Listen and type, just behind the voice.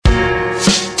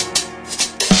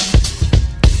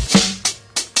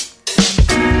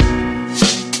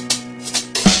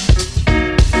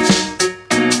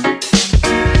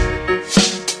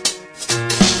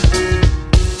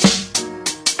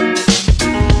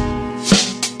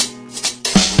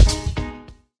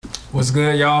What's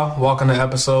good, y'all? Welcome to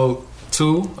episode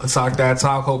 2 of Talk That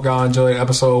Talk. Hope y'all enjoyed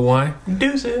episode 1.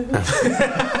 Deuces.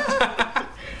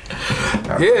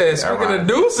 Yeah, speaking of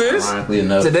deuces,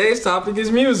 today's topic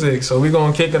is music. So we're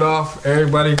going to kick it off.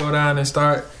 Everybody go down and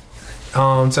start.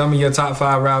 Tell me your top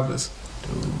 5 rappers.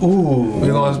 Ooh.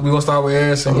 We're gonna start with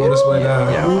Eris and go this way down.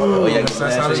 That's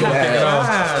how we gonna kick it off.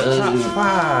 Top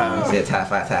 5. You said top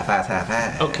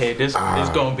 5. Okay, this is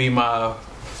going to be my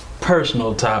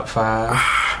personal top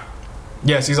 5.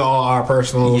 Yes, these are all our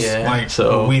personals. Yeah, like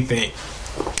so what we think.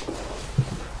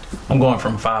 I'm going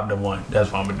from 5 to 1.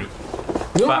 That's what I'm going to do.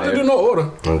 You don't have to do no order.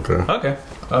 Okay.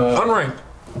 Unranked.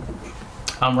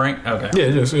 I'm ranked? Okay. Yeah,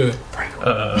 just yeah.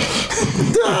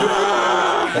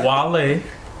 Wale.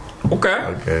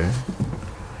 Okay.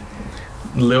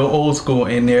 Little old school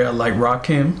in there, like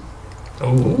Rakim.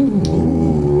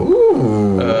 Ooh.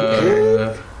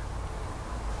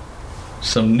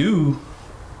 Some new.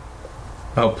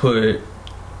 I'll put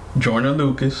Jordan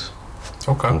Lucas.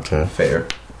 Okay. Fair.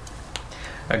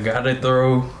 I gotta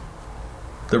throw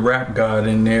the rap god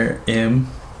in there, M.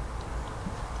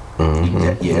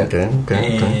 Mm-hmm. Yeah. Okay.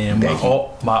 And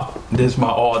this is my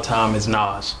all time is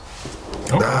Nas.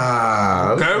 Okay.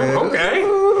 Got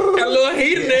a little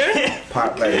heat in there.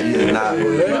 Pop like you not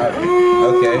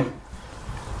okay.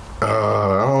 I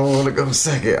don't want to go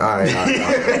second. All right.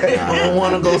 I don't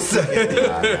want to go second.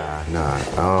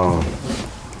 Nah.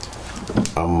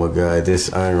 I'm gonna go this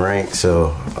unranked.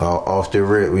 So off the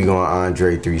rip, we going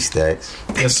Andre 3 Stacks.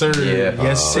 Yes, sir. Yeah.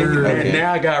 Yes, sir. Okay.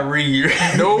 Now I got read.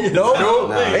 Nope. Ain't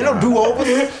no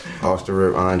do-overs. Off the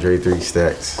rip, Andre 3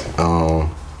 Stacks.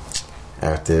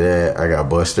 After that, I got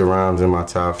Busta Rhymes in my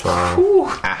top 5.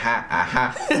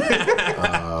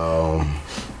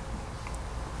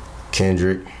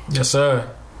 Kendrick. Yes, sir.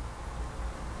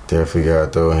 Definitely gotta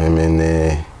throw him in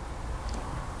there.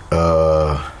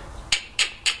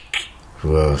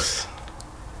 Who else?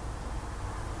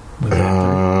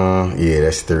 Yeah,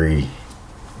 that's 3.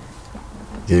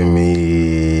 Give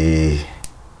me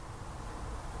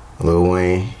Lil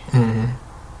Wayne. Mm-hmm.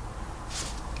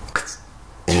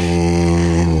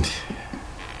 And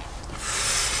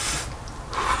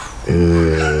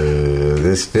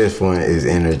this 5th one is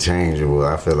interchangeable.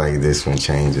 I feel like this one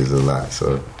changes a lot.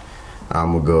 So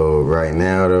I'm gonna go right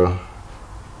now though.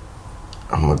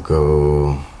 I'm gonna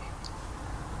go.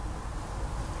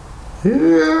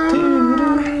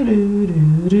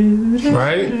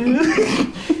 Right?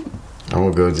 I'm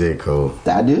gonna go J. Cole.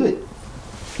 I do it.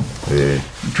 Yeah.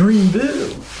 Dream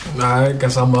big. Alright,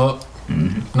 guess I'm up.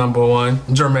 Mm-hmm. Number 1,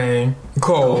 Jermaine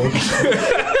Cole.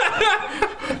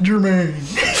 Jermaine.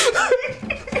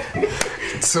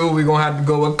 2, we gonna have to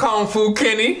go with Kung Fu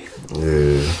Kenny.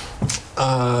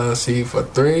 Yeah. See, for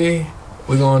 3,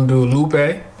 we gonna do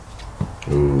Lupe.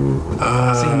 Ooh. See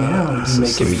now you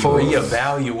make it four.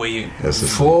 reevaluate. That's a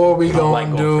 4, we I gonna like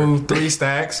do going 3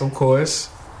 Stacks, of course.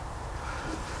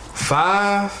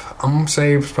 5, I'm gonna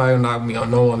say it's probably not gonna be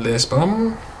on no one list, but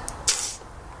I'm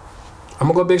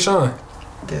gonna go Big Sean.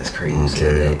 That's crazy. You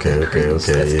said that. Okay. That's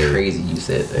Yeah. crazy. You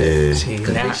said that. Yeah. See,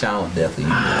 Because now Big Sean was definitely.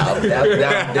 That was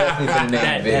definitely for the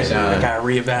name Big I Sean. gotta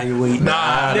reevaluate.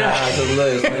 Nah. Cause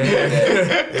look,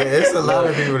 It's a lot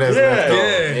of people that's left off.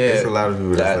 Yeah. It's a lot of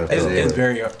people that's left off. It's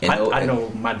very. I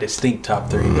know my distinct top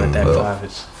 3, but that 5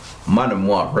 is. my number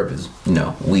 1 rip is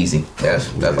Weezy. That's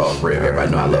all rip.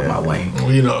 Everybody know I love my Wayne.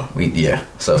 You know.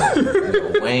 So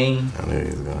Wayne. I knew he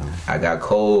was going. I got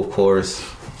Cole, of course.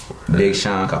 Big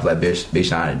Sean, cause like Big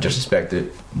Sean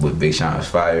disrespected with Big Sean's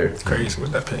fire. Crazy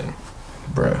with that pen.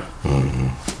 Bruh.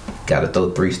 Gotta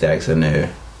throw 3 Stacks in there.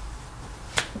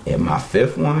 And my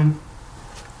 5th one,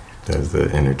 That's the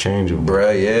interchangeable.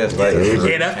 bruh, yeah, it's like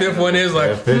Yeah, that 5th one is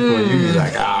like, That 5th one, you be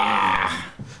like,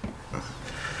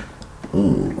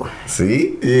 ooh.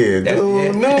 see? Yeah. That-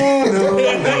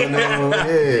 No.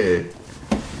 Yeah.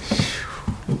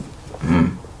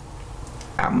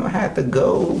 I'm gonna have to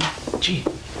go. Gee.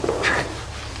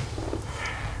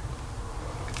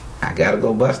 I gotta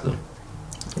go Busta.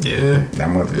 yeah.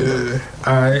 I'm gonna do it.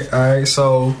 Alright,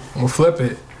 so we'll flip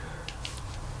it.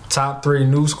 Top 3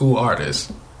 new school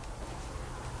artists.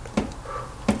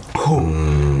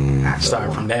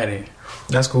 Start from that end.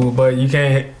 That's cool, but you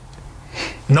can't.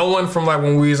 No one from like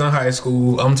when we was in high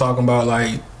school. I'm talking about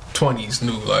like 20s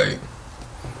new, like.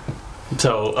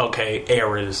 So okay,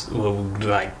 eras will do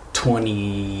like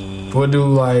 20. We'll do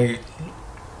like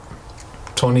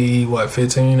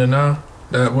 15 and now.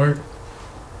 That work?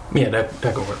 Yeah, that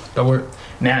could work. That work?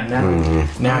 Now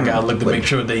I gotta look to make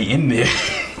sure they in there.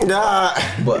 Nah.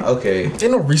 But okay,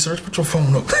 Ain't no research. Put your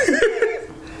phone up.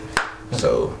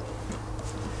 so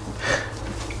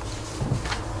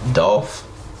Dolph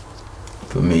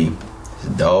for me,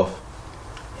 It's Dolph,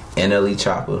 NLE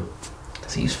Chopper,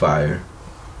 cause he's fire,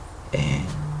 and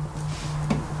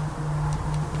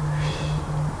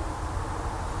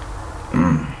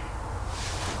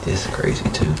this is crazy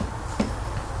too.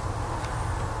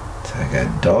 So I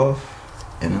got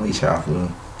Dolph, NLE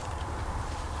Chopper.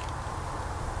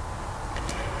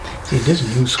 See,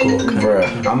 this new school. Bruh,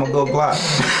 I'm gonna go Glock.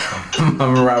 I'm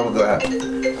gonna ride with Glock.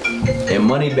 And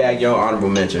Moneybag, your honorable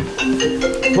mention.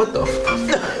 What the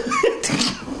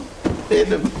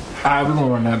Alright, we're gonna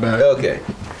run that back. Okay.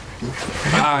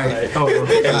 Alright. Oh,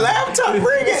 Laptop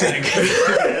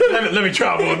ringing. let me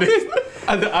try on this.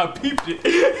 I peeped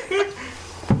it.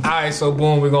 Alright, so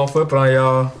boom, we're gonna flip it on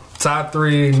y'all. Top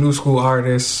 3 new school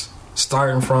artists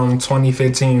starting from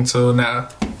 2015 till now.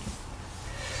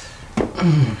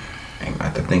 I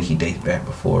think he dates back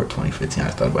before 2015. I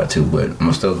thought about it too, but I'm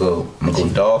gonna still go. I'm gonna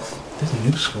go Dolph. This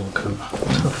new school come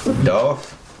out.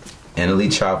 Dolph, NLE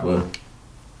Chopper,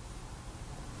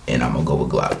 and I'm gonna go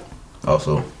with Glock.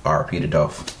 Also, RP to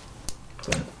Dolph.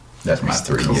 So that's my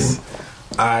 3. Cool.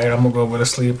 Alright, I'm gonna go with a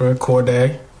sleeper,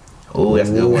 Corday. Oh, that's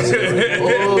a good one. Oh,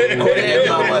 Corday,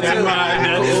 my one too.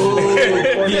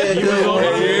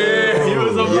 He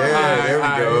was on my Yeah, there we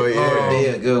go. Yeah. Corday,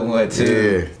 a good one too.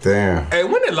 Yeah, damn. Hey,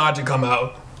 when did Logic come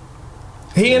out?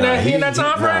 He in that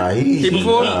time frame? Nah, he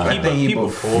before? I think he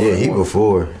before. Yeah, he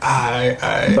before.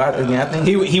 But again, I think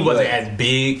He wasn't as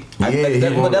big. But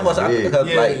that was because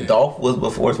Yeah. like Dolph was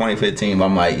before 2015. But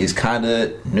I'm like, it's kind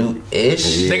of new-ish.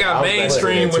 Yeah. They got I was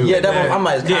mainstream like that with too. Yeah, I'm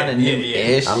like, it's kind of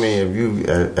new-ish. I mean, if you,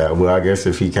 well, I guess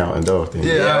if he counting Dolph, then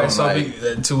Yeah, I'm so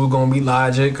like- two gonna be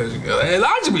Logic, cause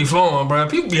Logic be flowing, bro.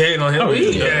 People be hating on him. Oh,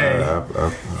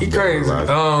 He crazy.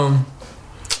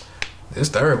 This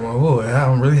third one, boy, I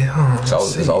don't really. It's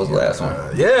always the last one.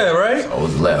 Yeah, right. It's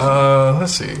always the last one.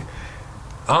 Let's see.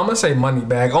 I'm gonna say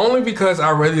Moneybag only because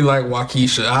I really like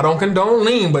Waukesha. I don't condone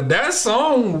lean, but that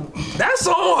song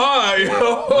hard,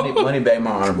 yo. Moneybag,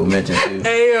 my honorable mention too.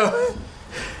 Hey,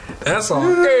 that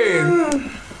song. Hey.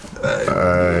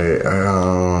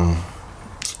 Alright,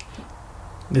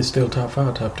 It's still top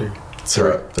 5, top 3.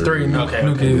 Three new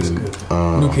kids. Good.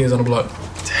 New kids on the block.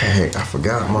 Dang, I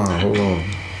forgot mine. Hold on.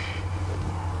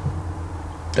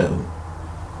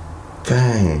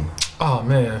 Dang. Oh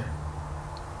man.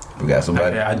 We got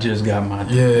somebody. I just got mine.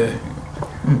 Yeah.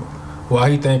 Well, how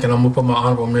you thinking? I'm gonna put my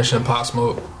honorable mention Pop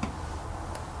Smoke.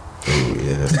 Ooh,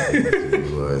 yeah,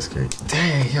 that's crazy.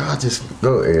 Dang, y'all just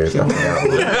go Eric.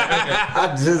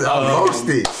 I lost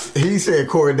it. He said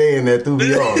Corday and that threw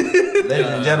me off. Ladies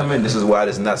and gentlemen, this is why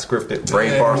this is not scripted.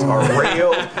 Brain bars are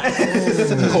real.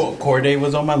 Corday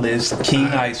was on my list. King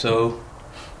ISO.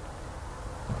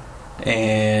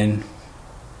 And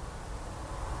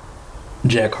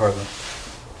Jack Harlow.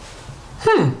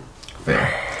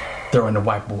 Fair. Throwing the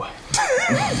white boy.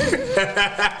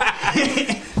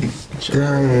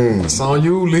 Dang. It's on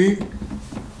you, Lee.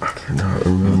 I cannot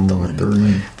remember my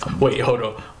 3. Wait, hold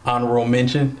on. Honorable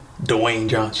mention, Dwayne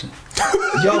Johnson.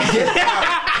 Yo, get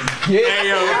out. Get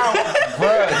out.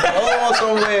 Bruh, go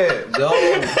somewhere. Go.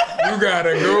 You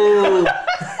gotta go.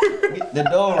 Get the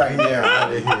door right there.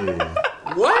 Out of here.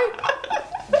 What?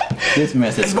 This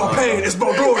mess is It's about pain. It's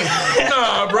about glory.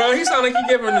 Nah, bro. He sound like he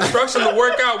giving instruction to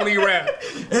work out when he rap.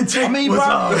 I mean,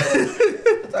 bro.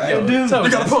 Yo, dude, You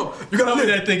gotta pump. You gotta live.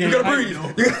 that thing. You gotta breathe.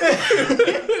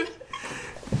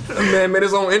 Man made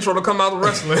his own intro to come out of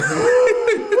wrestling.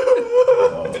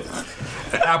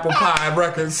 Apple Pie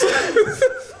Records.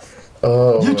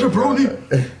 Oh, You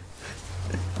jabroni.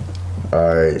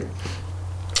 Alright.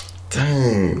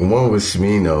 Dang. One was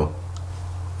Smino.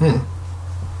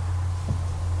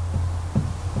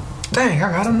 Dang,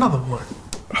 I got another one.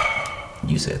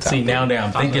 You said top. See, now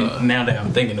that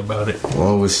I'm thinking about it.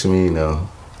 One was Smino.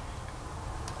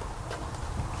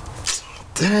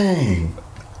 Dang.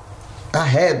 I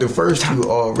had the first 2 Oh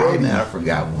already. man, I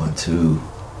forgot one too.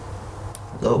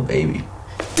 Little baby.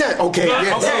 Okay,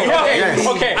 yes.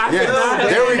 Okay.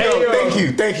 Yes. There we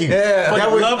go. Thank you. Yeah,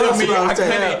 that was love that's of me, what I'm I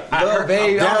saying. couldn't- Little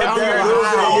baby. I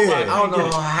don't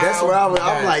know how. That's what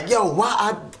I'm like, yo,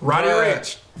 why Roddy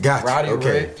Rich. got you. Roddy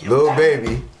Okay. Ricch. Little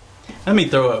baby. Let me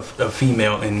throw a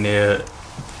female in there.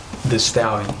 The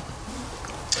Stallion.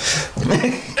 We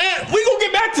gonna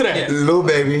get back to that. Little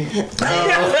baby.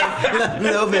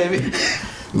 Little baby.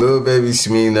 Little baby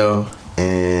Smino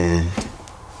and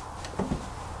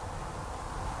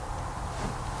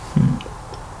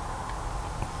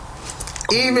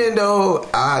even though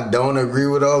I don't agree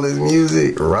with all his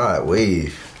music, Rod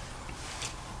Wave.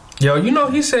 Yo, you know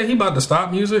he said he about to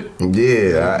stop music.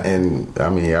 Yeah, I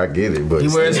mean I get it, but He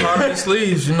wears still, hard his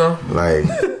sleeves, you know. like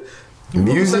Said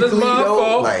musically it's my though,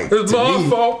 fault. like It's to my me,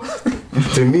 fault.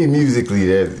 To me, musically,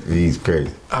 he's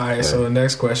crazy. All right, so the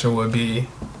next question would be,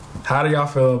 how do y'all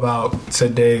feel about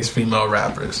today's female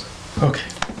rappers? Okay.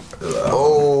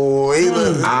 Oh, he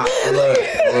look. Look.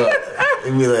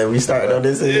 We started on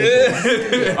this.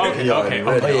 Okay.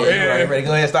 Ready?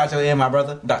 Go ahead, start your end, my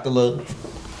brother, Dr. Love.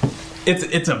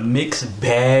 It's a mixed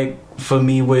bag for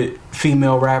me with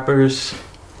female rappers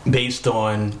based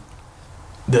on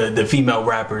the female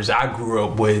rappers I grew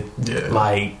up with,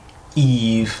 like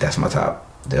Eve. That's my top.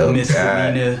 Miss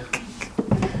Serena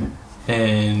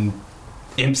and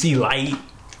MC Light,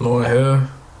 Lauryn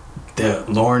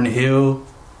Hill.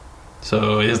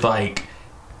 So it's like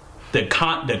the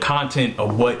content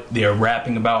of what they're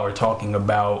rapping about or talking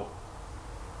about,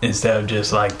 instead of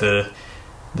just like the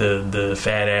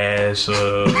fat ass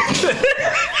or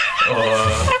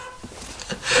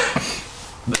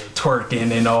the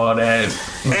twerking and all that.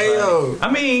 Hey yo, I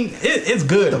mean, it's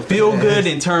good. Feel good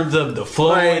in terms of the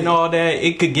flow and all that.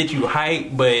 It could get you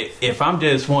hyped, but if I'm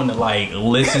just want to like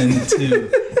listen to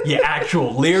your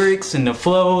actual lyrics and the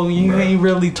flow, you ain't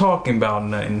really talking about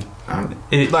nothing.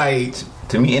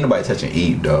 To me, anybody touching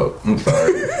Eve, dog. I'm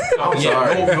sorry. I'm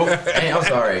sorry. Hey, I'm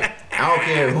sorry. I don't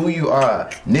care who you are,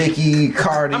 Nicki,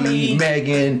 Cardi,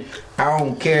 Megan. I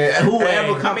don't care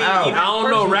whoever come out. I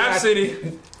don't know,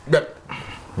 Rhapsody. Duh.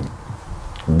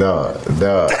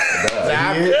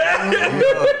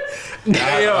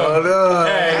 Hey, yo.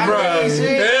 Hey, bro.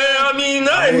 I mean,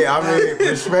 nothing. I mean,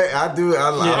 respect. I do. I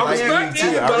like respect you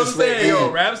too. it, but I'm saying, yo,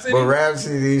 Eve. Rhapsody. But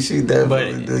Rhapsody, she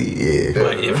definitely,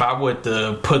 But if I were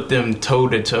to put them toe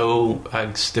to toe,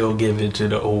 I'd still give it to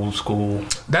the old school.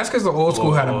 That's because the old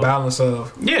school had a balance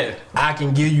of, I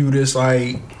can give you this,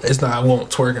 like, it's not, I won't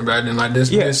twerking back then, like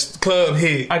this club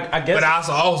hit. I guess, but I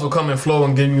also come and flow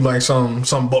and give you like some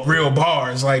real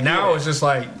bars. Like now it's just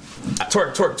like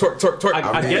twerk.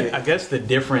 I guess the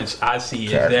difference I see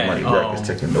is that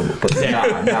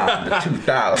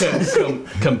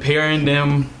comparing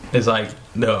them is like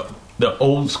the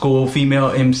old school female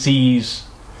MCs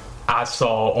I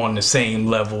saw on the same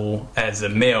level as a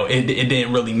male. It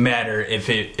didn't really matter if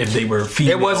they were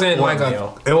female. It wasn't or like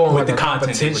male. It wasn't with like the a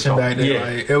competition back then. Yeah.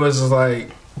 Like, it was just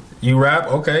like, you rap,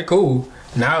 okay, cool.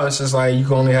 Now it's just like you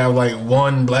can only have like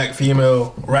one black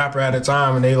female rapper at a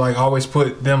time, and they like always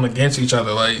put them against each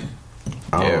other. Like,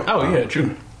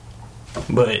 true.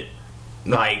 But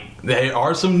like there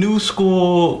are some new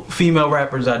school female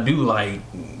rappers I do like.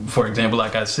 For example,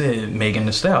 like I said, Megan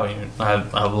Thee Stallion.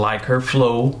 I like her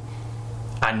flow.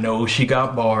 I know she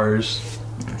got bars.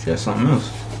 She has something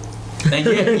else. And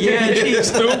she's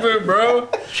stupid, bro.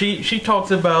 She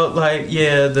talks about like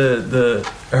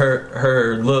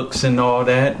her looks and all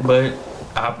that, but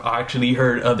I've actually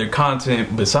heard other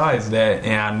content besides that,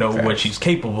 and I know what she's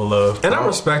capable of. And I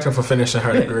respect her for finishing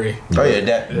her degree. Big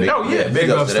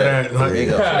ups to that. Like, big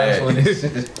ups to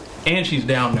that. And she's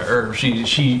down to earth.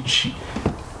 She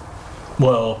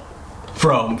well,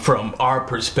 from our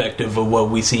perspective of what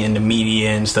we see in the media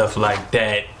and stuff like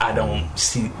that, I don't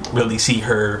really see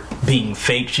her being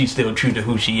fake. She's still true to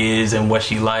who she is and what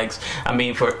she likes. I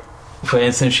mean, for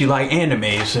instance, she like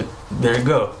anime. So there you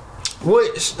go.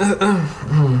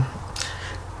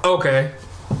 Okay,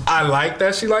 I like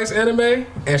that she likes anime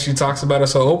and she talks about it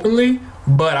so openly.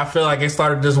 But I feel like it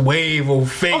started this wave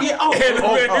of fake anime. That's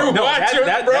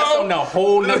on a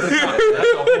whole nother time.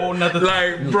 That's a whole nother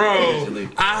like, bro,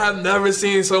 I have never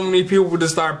seen so many people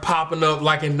just start popping up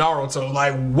like in Naruto.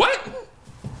 Like, what?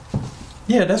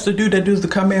 Yeah, that's the dude that does the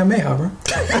Kamehameha, bro.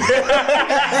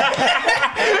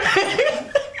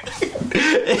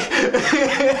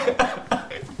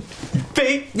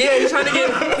 Fake. Yeah, he's trying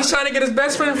to get his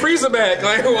best friend Frieza back.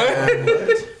 Like, what?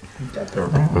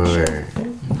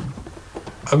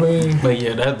 I mean, but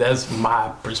yeah, that's my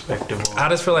perspective. I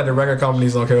just feel like the record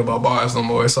companies don't care about bars no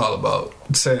more. It's all about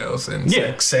sales and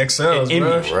sex sells,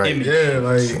 bro. Right? Yeah,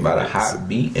 like it's about a hot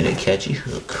beat and a catchy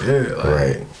hook. Yeah, like,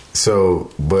 right. So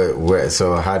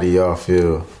how do y'all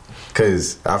feel?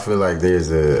 Because I feel like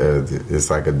there's it's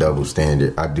like a double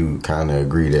standard. I do kind of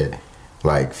agree that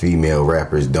like female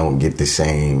rappers don't get the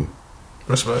same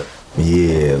respect.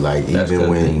 Yeah, like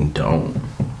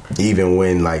even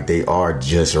when like they are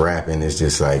just rapping, it's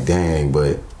just like dang.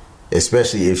 But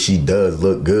especially if she does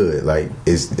look good, like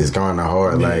it's kind of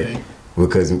hard, like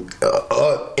because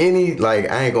any like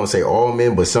I ain't gonna say all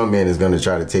men, but some men is gonna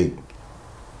try to take.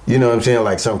 You know what I'm saying?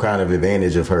 Like some kind of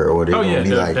advantage of her, or they're gonna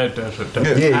be like,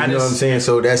 you know what I'm saying?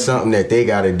 So that's something that they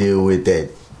got to deal with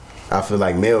that I feel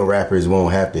like male rappers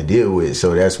won't have to deal with.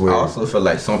 So that's where I also feel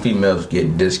like some females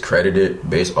get discredited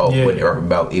based off what they're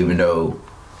about, even though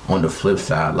on the flip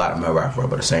side, a lot of male rappers rap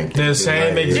about the same thing. The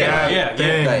same exact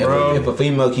thing, like, bro. If a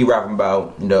female keep rapping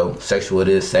about, sexual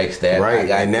this, sex that, right,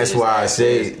 and that's why I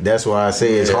say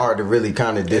it's hard to really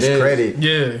kind of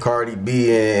discredit Cardi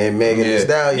B and Megan Thee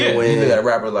Stallion when you got a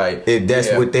rapper like if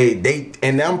that's what they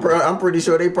and I'm pretty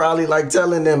sure they probably like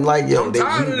telling them like, yo, we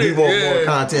want more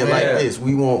content like this,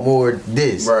 we want more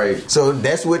this, right? So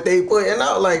that's what they putting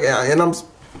out, like, and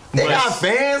they got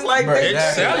fans like they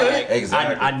selling.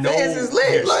 Exactly. I know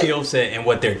their skill set and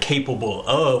what they're capable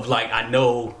of. Like, I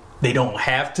know they don't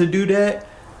have to do that,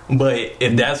 but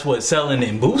if that's what's selling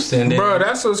and boosting, then bro,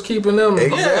 that's what's keeping them.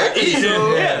 Exactly.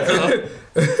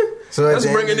 So that's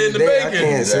bringing in the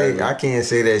bacon. I can't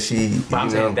say that she. But I'm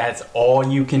saying that's all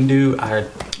you can do.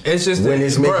 It's just when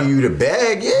it's making you the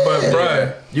bag, But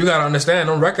bro, you gotta understand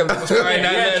them record labels. You know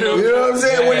what I'm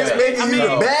saying? When it's making you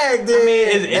the bag, then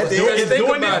it's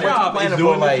doing its job. It's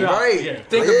doing the job. Right.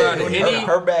 Think about it.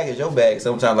 Her bag is your bag.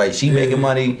 Sometimes like she making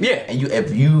money. Yeah. And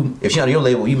if she on your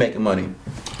label, you making money.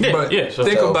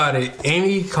 Think about it.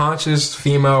 Any conscious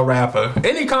female rapper,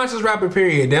 any conscious rapper,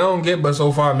 period, they don't get but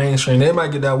so far mainstream. They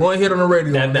might get that one hit on the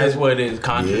radio. That's what it is,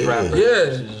 conscious rapper.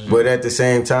 Yeah. But at the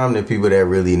same time, the people that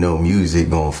really know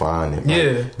music gonna find it.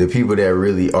 Like, the people that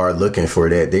really are looking for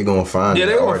that, they gonna find it. Yeah,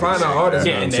 they gonna find our artists.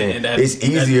 You know what I'm saying? It's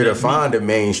easier to find a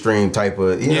mainstream type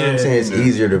of, you know what I'm saying? It's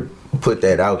easier to put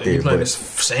that out there. You play the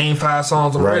same 5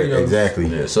 songs on radio. Exactly.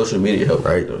 Yeah, social media helped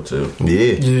though too.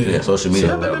 Yeah, social media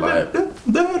helped a lot.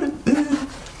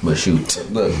 But shoot,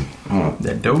 look,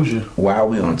 that Doja. While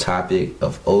we on topic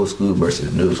of old school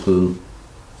versus new school,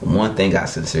 one thing I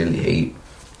sincerely hate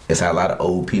is how a lot of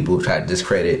old people try to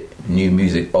discredit new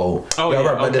music. But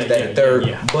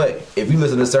if you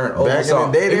listen to certain old songs, back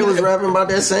in the day, they was rapping about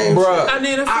that same shit. I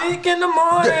need a freak in the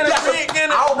morning, a freak in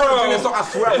the I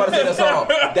swear I'm about to say that song.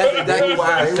 That's exactly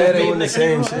why I said it. The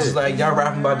same shit. It's like y'all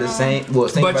rapping about the same,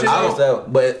 but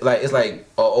like it's like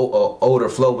a older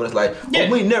flow. But it's like,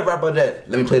 we never rap about that.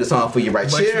 Let me play the song for you right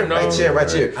here.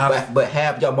 But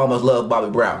have y'all mamas love Bobby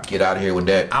Brown. Get out of here with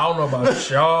that. I don't know about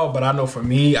y'all, but I know for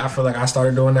me, I feel like I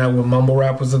started doing that when mumble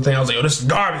rap was the thing. I was like, yo, this is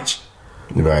garbage.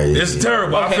 Right. This is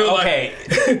terrible. I feel like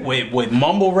with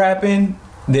mumble rapping,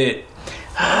 that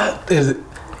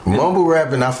mumble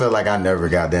rapping, I feel like I never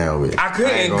got down with. I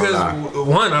couldn't because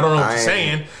one, I don't know what you're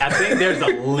saying. I think there's a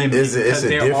limit because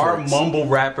there are mumble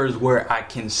rappers where I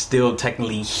can still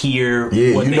technically hear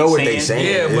what they're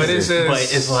saying. Yeah, but it's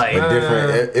like a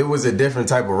different. It was a different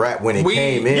type of rap when it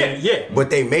came in. Yeah. But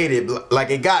they made it like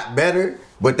it got better.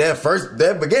 But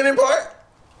that beginning part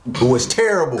was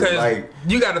terrible. Like,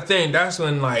 you got to think that's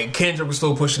when like Kendrick was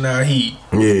still pushing out heat.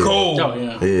 Yeah. Cole,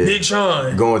 Big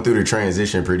Sean, going through the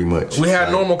transition pretty much. We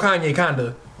had normal Kanye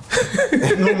kinda.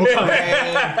 Normal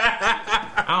Kanye.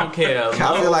 I don't care.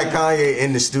 I feel like Kanye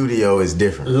in the studio is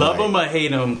different. Love him or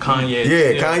hate him, Kanye.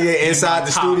 Yeah, Kanye inside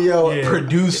the studio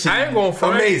producing. I ain't gonna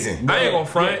front. Amazing. I ain't gonna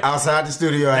front. Outside the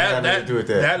studio, I ain't got nothing to do with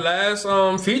that. That last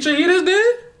feature he just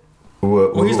did.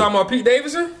 When he's talking about Pete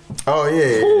Davidson? Oh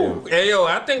yeah. Hey yo,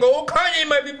 I think old Kanye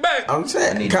might be back. I'm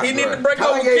saying he need to break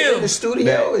up with Kanye Kim. in the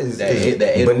studio is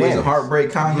that bananas. Heartbreak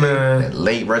Kanye, that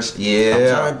late rush. Yeah, I'm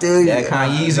trying to tell you, that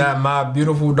Kanye. That my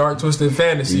beautiful dark twisted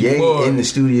fantasy. Yeah, in the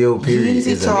studio. Period.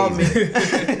 Is amazing.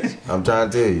 Me. I'm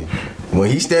trying to tell you. When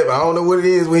he step, I don't know what it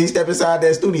is when he step inside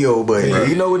that studio, but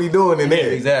he know what he doing in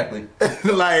there. Exactly.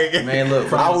 Like, man,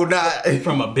 look, I would not.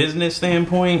 From a business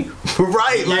standpoint,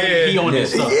 right? Like, he on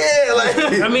his stuff. Yeah,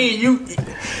 like I mean,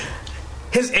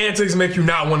 his antics make you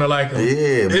not want to like him.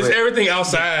 Yeah, it's everything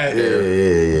outside.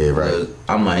 Yeah, right.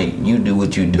 I'm like, you do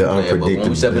what you do, man, but when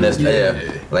we step in that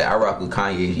like I rock with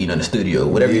Kanye, in the studio.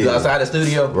 Whatever you do outside the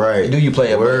studio, right? Do you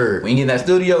play it? Word. When you get in that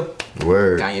studio,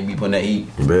 Kanye be putting that heat.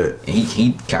 Bet.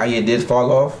 Kanye did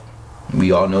fall off.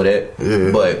 We all know that.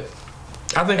 Yeah. But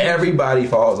I think everybody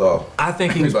falls off. I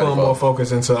think he was putting more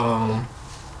focus into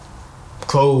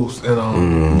clothes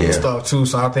and stuff too.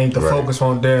 So I think the focus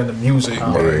won't there in the music.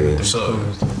 So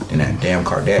and that damn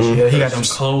Kardashian. Yeah, he got them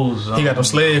clothes. He got them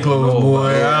slave clothes, boy.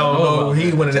 I don't know.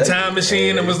 He went in the time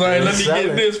machine and was like, "Let me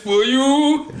get this for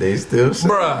you." They still,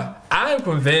 bruh. I am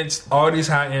convinced all these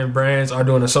high-end brands are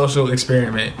doing a social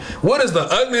experiment. What is the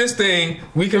ugliest thing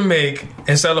we can make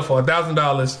and sell it for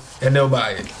 $1,000 and they'll buy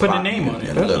it? Put a name on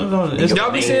it.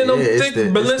 Y'all be seeing them thick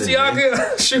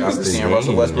Balenciaga shoes? Y'all seeing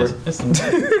Russell Westbrook?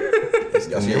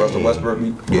 Y'all see Russell Westbrook?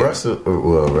 Yeah. Russell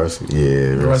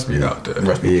be out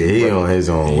there. He on his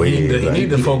own way. He need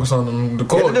to focus on the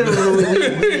court.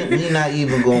 We not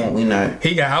even going. We not.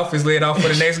 He got outfits laid out for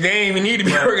the next game. He need to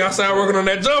be outside working on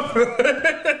that jumper.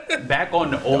 Back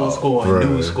on the old school and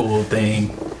new school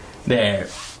thing, that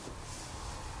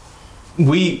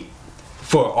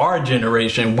for our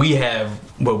generation, we have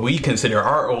what we consider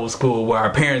our old school, where our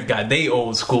parents got their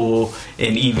old school,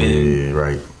 and even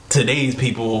today's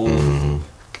people. Do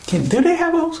they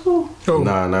have old school?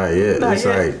 Nah, not yet. Not it's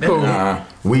yet. like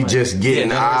we just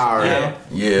getting our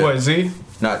What, Z?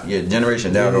 Not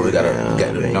generation down over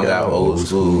got old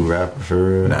school rapper for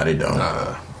real. Nah, they don't.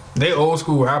 They old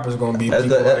school rappers gonna be people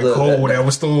like Cole that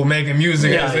was still making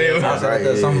music.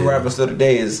 Some rappers still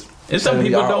today is. And some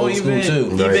people don't even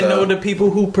know the people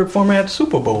who perform at the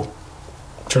Super Bowl.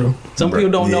 True. Some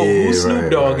people don't know who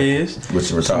Snoop Dogg is. Which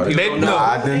is retarded. They know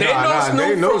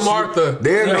Snoop from Martha.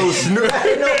 They know Snoop.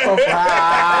 They know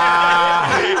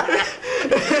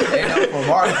from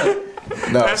Martha.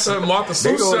 No. That's a Martha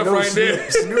Sue stuff right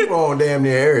there. Snoop on damn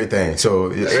near everything. So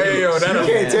hey, yo,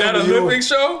 that Olympic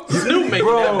show? Snoop making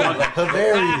that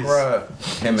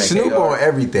hilarious. Snoop on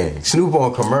everything. Snoop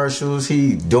on commercials.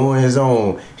 He doing his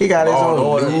own. He got his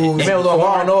own news. Man was on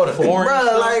Law and Order. Bro,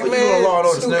 like man,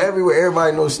 Snoop everywhere.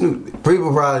 Everybody knows Snoop.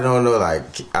 People probably don't know. Like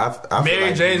I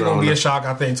Mary J's gonna be a shock,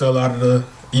 I think, to a lot of the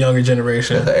younger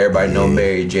generation. Everybody know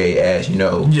Mary J as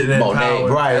Monet.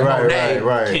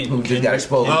 Right. Who just got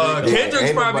exposed.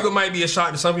 Kendrick's probably might be a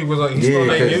shock to some people. Like he still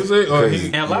make music,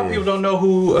 and a lot of people don't know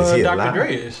who Dr.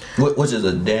 Dre is, which is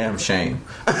a damn shame.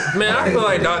 Man, I feel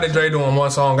like Dr. Dre doing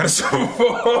one song got a Super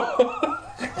Bowl.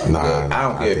 Nah, I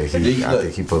don't care. I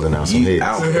think he pulling out some hits,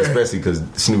 especially because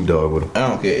Snoop Dogg with him. I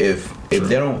don't care if they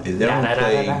don't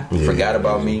play "Forgot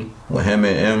About Me" with him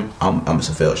and M. I'm a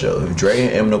fail show. If Dre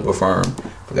and M don't perform,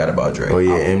 forgot about Dre. Oh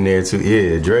yeah, M there too.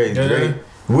 Yeah, Dre.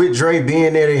 With Dre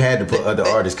being there, they had to put other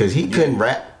artists because he couldn't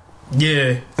rap.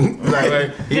 Yeah,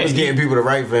 he was getting people to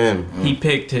write for him. He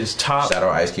picked his top. Shout out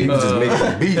Ice Cube. He was just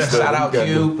making beats. Shout out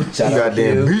Cube. Shout out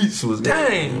Cube. Beats was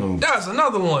dang. That's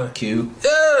another one. Cube.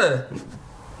 Yeah.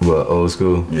 What, old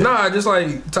school? Yeah. Nah, just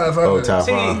like top 5. Oh, top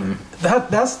 5.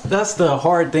 That's the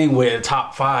hard thing with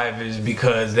top 5 is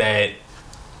because that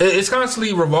it's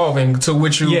constantly revolving to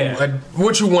what you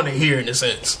want to hear in a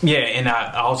sense. Yeah, and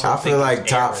I feel like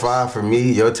top 5 for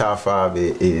me. Your top 5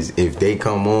 is if they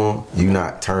come on, you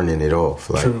not turning it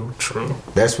off. Like, true.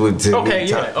 That's what. You know what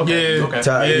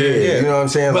I'm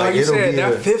saying? But like you said,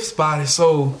 that 5th spot is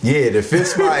so. Yeah, the 5th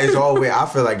spot is always. I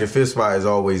feel like the 5th spot is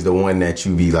always the one that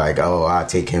you be like, oh, I'll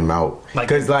take him out.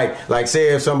 Because like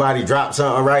say if somebody drops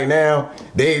something right now,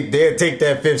 they'll take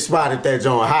that 5th spot if that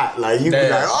joint hot. Like you be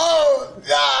like, oh.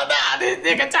 Nah, this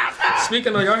nigga top 5.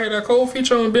 Speaking of, y'all hear that Cole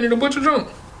feature on Benny the Butcher jump?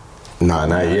 Nah,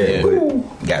 not yet.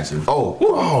 But got you.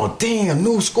 Oh, damn,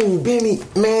 new school Benny,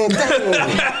 man. Damn.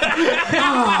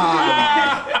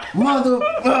 Mother.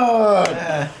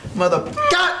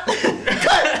 Cut.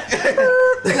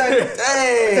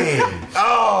 Dang.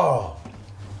 Oh.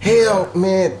 Hell,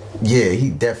 man. Yeah, he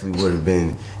definitely would have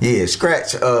been. Yeah,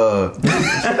 scratch. Go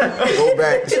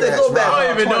back. I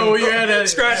don't even know where you at. That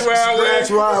Scratch Wild Way.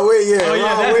 Scratch Wild Way. Yeah, oh,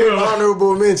 yeah, Wild Way.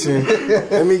 Honorable mention.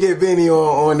 Let me get Benny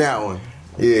on that one.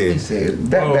 Yeah.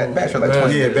 Back for like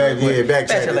 20 minutes. Back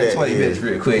for like 20 minutes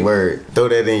real quick. Word. Throw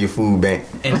that in your food bank.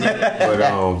 But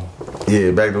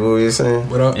back to what you were saying.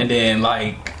 What up? And then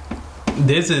like,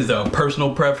 this is a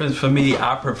personal preference for me.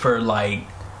 I prefer like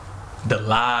the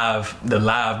live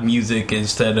music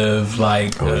instead of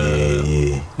like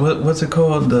what's it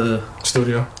called, the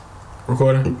studio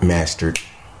recording, mastered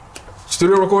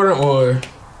studio recording or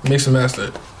mix and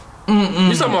mastered.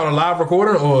 You talking about a live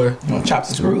recording or chop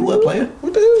the screw? What player?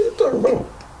 What the hell you talking about?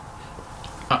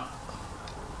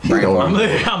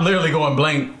 I'm literally going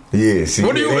blank. Yeah, see,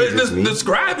 what do you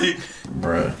describe it,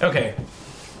 bruh? Okay,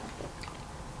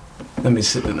 let me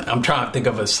see. I'm trying to think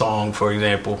of a song, for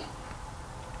example.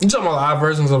 You talking about live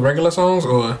versions of regular songs,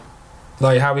 or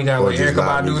like how we got like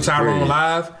Erykah Badu, Tyrone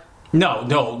live? No,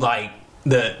 like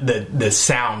the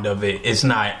sound of it. It's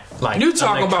not like you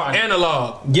talking about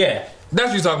analog. Yeah, that's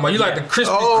what you talking about. You like the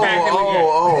crispy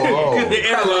crackling. The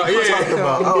analog. Yeah, talking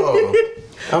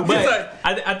about. But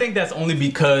I think that's only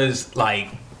because like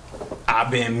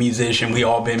I've been a musician. We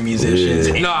all been musicians.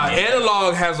 Yeah. Nah,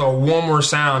 analog has a warmer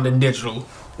sound than digital.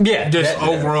 Yeah, just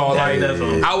overall,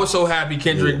 I was so happy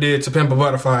Kendrick did "To Pimp a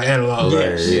Butterfly" analog.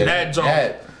 That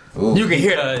joint, you can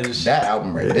hear that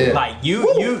album right there. Like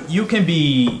you can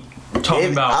be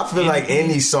talking about. I feel like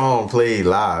any song played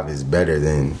live is better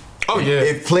than. Oh yeah,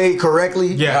 if played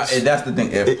correctly. Yes, that's the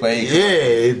thing. If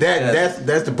played,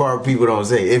 that's the part people don't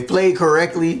say. If played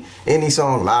correctly, any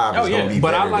song live is gonna be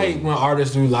but better. But I like when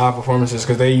artists do live performances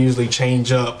because they usually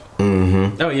change up.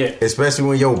 Oh yeah, especially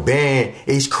when your band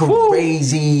is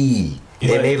crazy and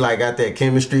they like got that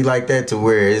chemistry like that to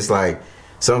where it's like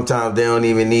sometimes they don't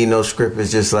even need no script.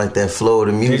 It's just like that flow of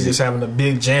the They're music. just having a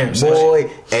big jam.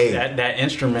 Boy, hey, that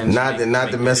instrument. not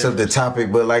to mess up the topic,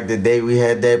 but like the day we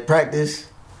had that practice,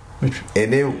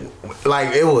 and it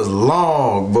was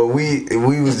long, but we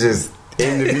was just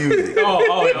in the music.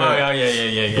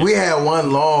 Yeah. We had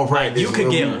one long practice. You could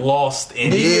get lost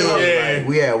in it. Like,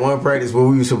 we had one practice where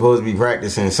we were supposed to be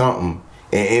practicing something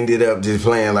and ended up just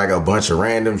playing like a bunch of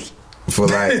randoms for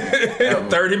like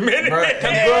 30 minutes.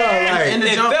 And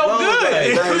it felt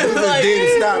good. Like, we just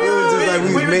didn't stop. It was just like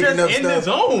we was making up in stuff. the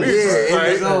zone. Yeah,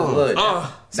 in the zone.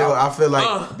 So I feel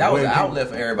like that was an outlet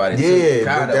for everybody.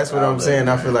 Yeah, that's what I'm saying.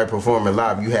 I feel like performing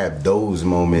live, you have those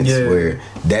moments where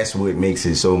that's what makes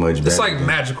it so much better. It's like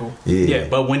magical. Yeah,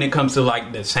 but when it comes to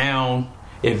like the sound,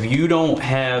 if you don't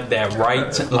have that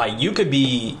right, like you could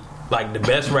be like the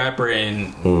best rapper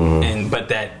and but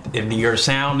that if your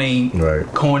sound ain't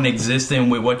coexisting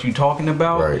with what you're talking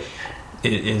about, it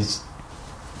is.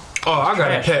 Oh, I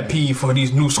got a pet peeve for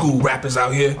these new school rappers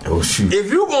out here. Oh shoot! If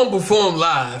you gonna perform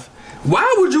live,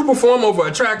 why would you perform over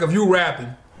a track of you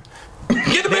rapping?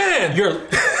 Get the band.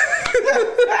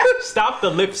 Stop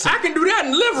the lip sync. I can do that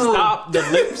in the living room. Stop the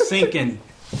lip syncing.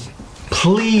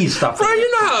 Please stop. Bro,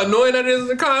 you know how annoying that is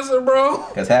in a concert, bro.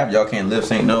 Because half of y'all can't lip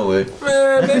sync no way.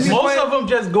 Man, most of them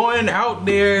just going out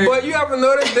there. But you have to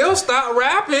notice they'll stop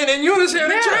rapping and you'll just hear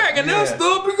the track and they'll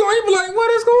still be going. You be like, what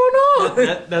is going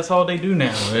on? That's all they do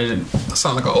now. I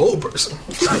sound like an old person.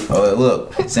 Oh,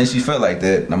 look, since you feel like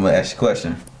that, I'm gonna ask you a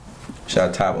question. Shout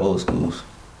out top old schools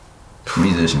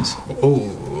musicians. I'm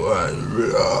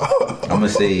gonna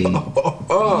say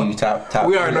you top.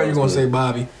 We already know you're gonna say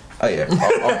Bobby. Oh yeah,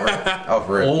 off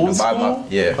real. Old school?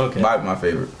 Bobby my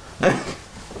favorite.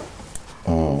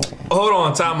 Hold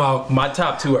on, time out. My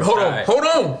top two are Hold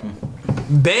on.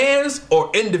 Bands or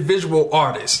individual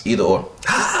artists? Either or.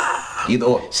 Either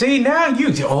or. See now you.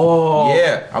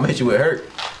 Yeah, I'm gonna hit you with hurt.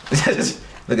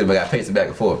 Look at me, I got pacing back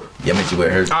and forth. Yeah, I'm gonna hit you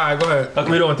with hurt. All right, go ahead.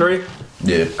 Okay. We doing 3?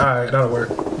 Yeah. All right, that'll work.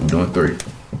 I'm doing 3.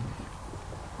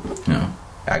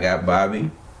 I got Bobby,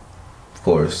 of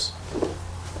course.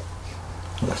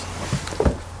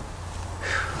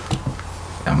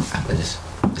 I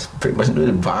just pretty much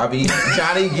do Bobby,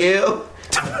 Johnny Gill.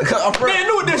 Man,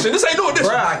 New Edition. This ain't New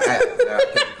Edition.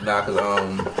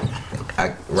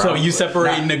 So you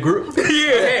separating the group?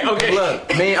 Yeah. Okay. Look,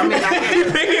 man. I mean, You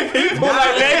picking people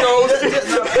like Legos.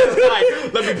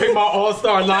 Like, let me pick my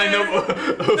all-star lineup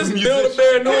of This musicians.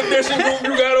 Build-A-Bear New Edition group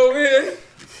you got over here.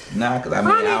 Nah, because I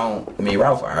mean,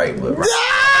 Ralph alright, but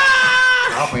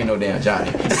Ralph ain't no damn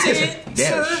Johnny.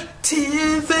 Damn.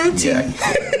 Yeah,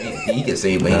 he can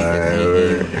sing, but he ain't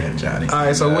no damn Johnny. All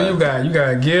right, so what you got? You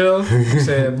got Gil. You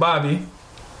said Bobby.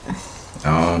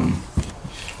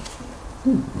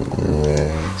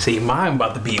 See, mine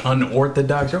about to be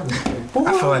unorthodox. I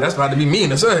feel like that's about to be me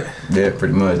in a second. Yeah,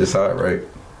 pretty much. That's all right.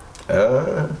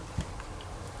 The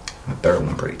third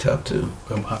one pretty tough too.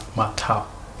 But my top.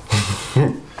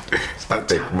 I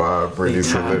think mine pretty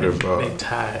solidified. They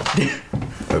tied.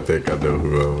 I think I know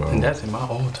who I And am. that's in my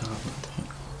all time.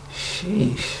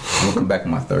 Sheesh. I'm gonna come back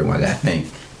with my third one. I gotta think.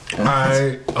 All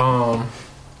right,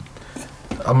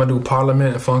 I'm gonna do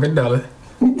Parliament and Funkadelic.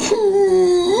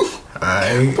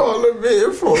 Alright.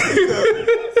 Parliament for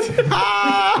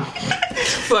I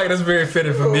feel like that's very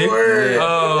fitting for me.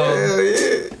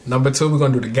 Number 2, we're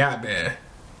gonna do the Gap Band.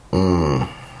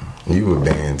 You a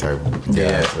band type of guy.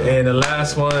 Yeah. So. And the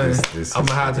last one, I'm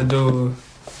gonna have to do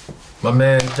my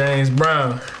man James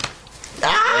Brown.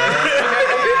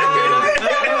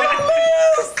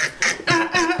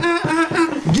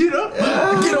 Get up,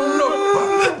 get on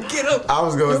up, get up. I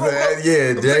was gonna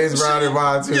say, James Brown and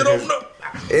mine too. Get on up.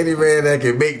 Any man that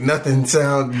can make nothing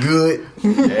sound good.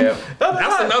 Yeah.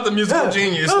 That's another musical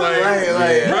genius. Like,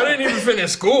 Right. bro, I didn't even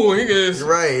finish school. He just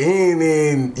Right. He ain't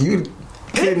even, you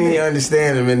couldn't even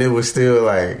understand him, and it was still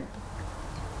like,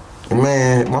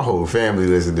 man, my whole family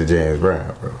listened to James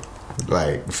Brown, bro.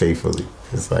 Like, faithfully.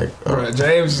 It's like, bro,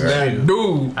 James is that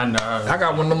dude. I know. I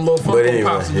got one of them little But Funko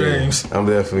Pops of anyway, James. I'm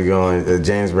definitely going.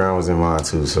 James Brown was in mine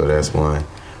too, so that's one.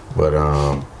 But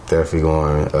definitely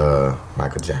going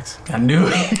Michael Jackson. I knew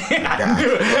it.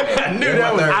 I knew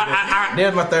that was.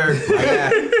 There's my third.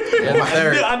 There's my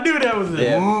third. I knew that was it.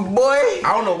 Yeah. Boy,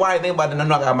 I don't know why I think about it. I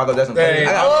know I got Michael Jackson. Hey,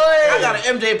 I got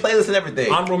an MJ playlist and everything.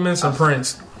 Honorable mention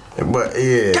Prince. but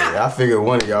yeah, I figured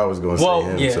one of y'all was gonna Well, say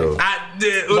him. yeah. So I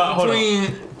did But hold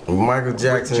between. Michael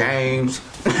Jackson. James.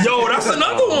 Yo, that's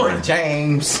another one.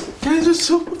 James. James is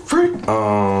super free.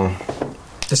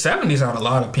 The 70s had a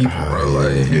lot of people, bro.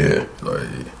 Like, Yeah.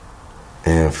 like,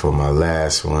 And for my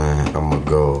last one, I'm gonna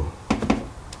go.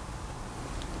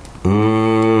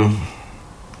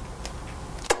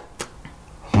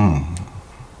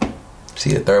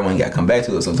 See, the third one you gotta come back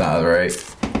to it sometimes, right?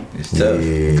 It's tough.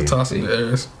 Yeah. Toss it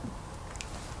ass.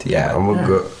 Yeah, I'm gonna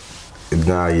go.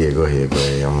 Nah, yeah, go ahead.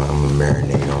 I'm gonna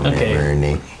marinate on that.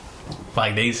 Marinate.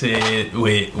 Like they said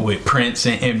with Prince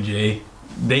and MJ,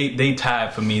 they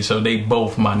tied for me, so they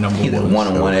both my number He one. 1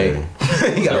 on 1A.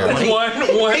 He got a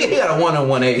 1. He got a 1 on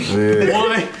 1A.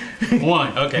 Yeah.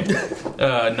 One. Okay.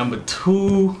 Number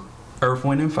 2, Earth,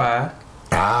 Wind and Fire.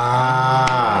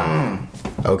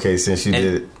 Okay, since you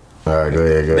did it. All right, go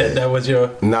ahead. That was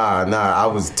your. Nah, I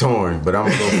was torn, but I'm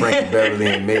gonna go Frankie Beverly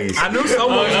and Maze. I knew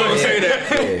someone was gonna say that.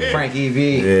 Yeah. Frankie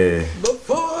V. Yeah.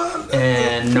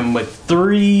 And number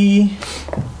 3,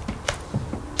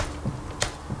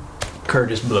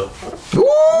 Curtis Blow.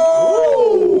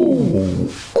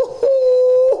 Ooh.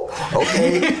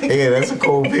 Okay. Yeah, that's a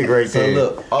cool pick right So there.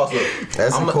 look, also,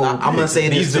 That's I'm a cool gonna say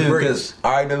this These the too bricks. because I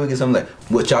already know we get something like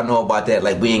what y'all know about that.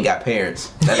 Like we ain't got parents.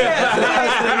 What y'all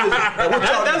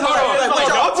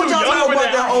know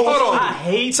about that? Hold on. I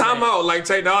hate Time out. Like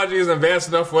technology is advanced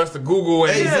enough for us to Google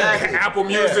and Exactly. Apple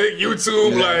Music,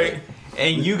 YouTube, like.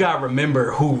 And you gotta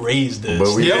remember who raised us.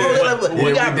 But we Yeah, did,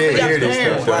 we got hear this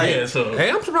parents, stuff. like- Yeah, so Hey,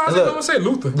 I'm surprised Look. they don't say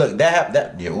Luther. Look, that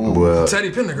happened. Well, Teddy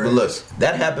Pendergrass. But look,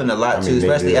 that happened a lot I too, mean, they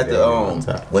especially did after that on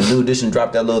top. when New Edition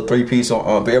dropped that little 3-piece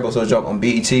on Bearable So Jump on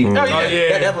BET.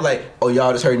 yeah. That was like, oh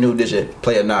y'all just heard New Edition,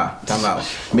 play it now. Time out.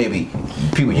 Maybe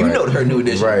people you know heard New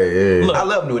Edition. right, yeah. Look, I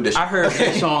love New Edition. I heard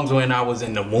these songs when I was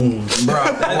in the womb. Bro,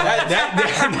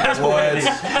 That's what it is.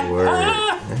 Word.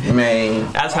 man,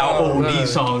 That's how old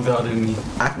these songs are to me.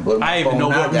 I can go to my I didn't even phone know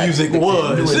now, what got music New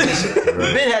was. Edition.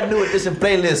 Ben had New Edition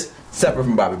playlist separate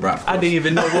from Bobby Brown. I didn't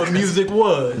even know what music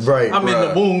was. Right, I'm in the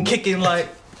bruh. womb kicking like.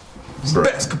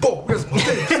 Basketball.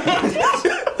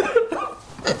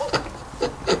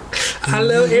 I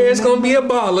love Eric's gonna be a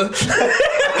baller.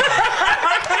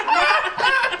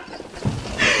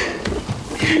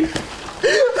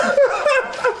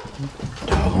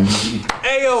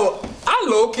 Hey yo, I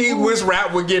low key wish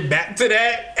rap would get back to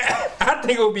that. I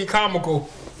think it would be comical.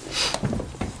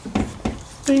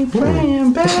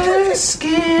 Playing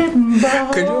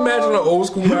basketball. Could you imagine an old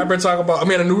school rapper talking about? I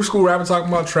mean, a new school rapper talking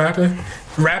about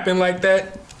rapping like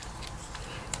that?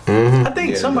 I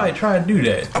think somebody tried to do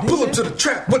that. I pull up to the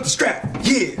trap with the strap.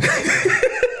 Yeah.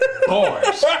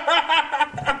 Bars.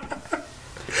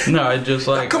 No, it's just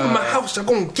like. Come in my house, I'm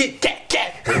gonna get cat.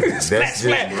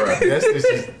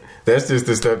 That's just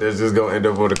the stuff that's just gonna end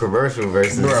up on the commercial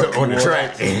versus on the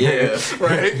track. Yeah,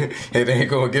 Right? It ain't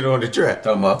gonna get on the track.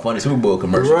 talking about funny Super Bowl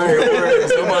commercial. Right.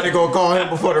 Somebody gonna call him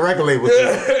before the record label.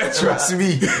 Trust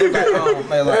me.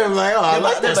 I'm like, oh, I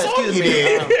like that song you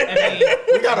did.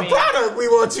 We got a product we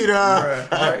want you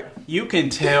to. You can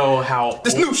tell how.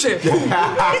 This new shampoo.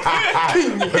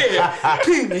 Clean your hair.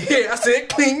 Clean your hair. I said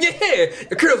clean your hair.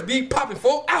 Your curls be popping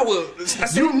for hours. I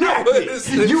said, you hours.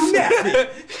 You nappy.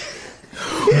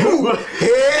 Here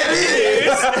it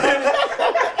is.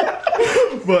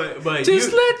 But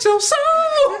Just let your soul.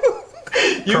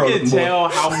 you can tell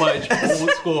how much old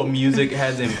school music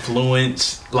has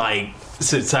influenced like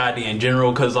society in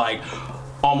general, because like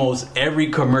almost every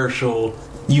commercial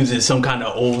uses some kind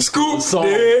of old school Scoop song.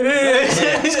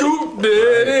 it is. Scoop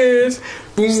it is.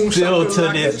 Boom. Still to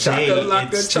shakalaka, this day,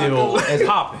 shakalaka, it's still shakalaka.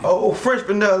 popping. Oh, French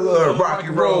vanilla, rocky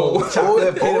roll,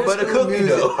 chocolate peanut butter cookie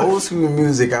dough. Old school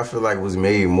music, I feel like, was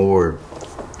made more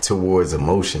towards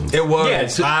emotion. It was. Yeah,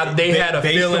 so They had a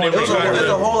based feeling. on It was There's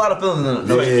a whole lot of feelings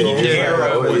in it. Each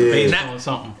era was based Nah. on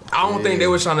something. I don't think they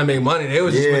was trying to make money. They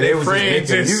was just with they their was just friends.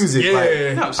 making music. Yeah.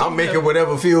 Like, No, some I'm making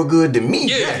whatever feel good to me.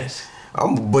 Yes.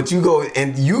 But you go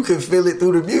and you can feel it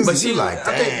through the music. But see, you like,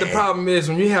 I think the dang. problem is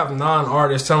when you have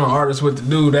non-artists telling artists what to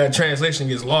do, that translation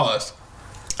gets lost.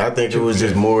 I think it was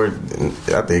just more.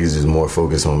 I think it's just more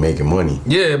focused on making money.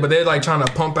 Yeah, but they're like trying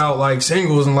to pump out like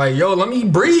singles and like, yo, let me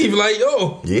breathe. Like,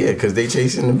 yo. Yeah, because they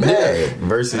chasing the bag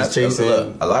versus chasing.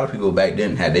 Look, a lot of people back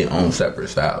then had their own separate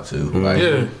style too. Like,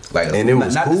 Yeah. like And it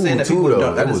was not cool, to say that too, people though.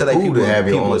 don't- not It to was say that cool people, to have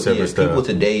your people, own separate style. People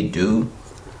today do,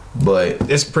 but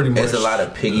It's pretty much. it's a lot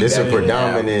of piggyback. It's a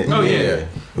predominant. Oh, yeah.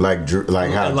 Like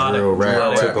how A lot of drill rap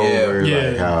drill took rap, yeah. over. Yeah.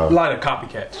 Like how. A lot of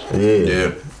copycats.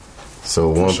 Yeah. So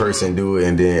one person do it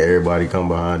and then everybody come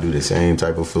behind do the same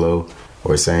type of flow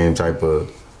or same type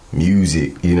of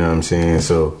music. You know what I'm saying?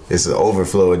 So it's an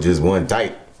overflow of just one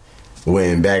type.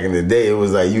 When back in the day it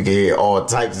was like you could hear all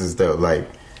types of stuff. Like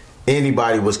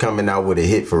anybody was coming out with a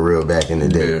hit for real back in the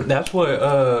day. Yeah. That's what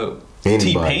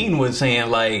Anybody. T-Pain was saying.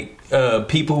 Like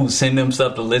people who send them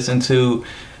stuff to listen to,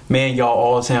 man, y'all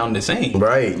all sound the same.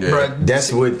 Right. Yeah. Right.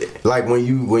 That's what like when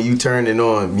you turning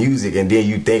on music and then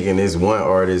you thinking it's one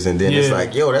artist and then it's Yeah.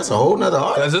 like, yo, that's a whole nother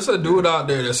artist. Cause there's a dude out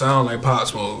there that sound like Pop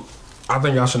Smoke. I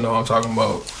think y'all should know what I'm talking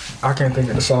about. I can't think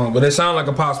of the song, but it sounded like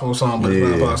a Pop Smoke song, but it's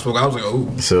not a Pop Smoke. I was like,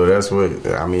 ooh. So that's what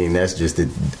I mean. That's just the.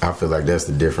 I feel like that's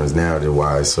the difference now.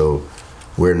 Why so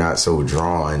we're not so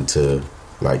drawn to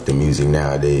like the music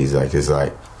nowadays. Like it's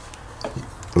like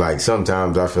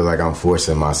sometimes I feel like I'm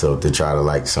forcing myself to try to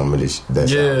like some of this. That's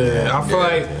I feel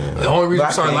like the only reason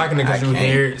you start liking it because you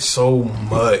hear it so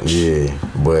much. Yeah,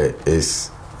 but it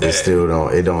still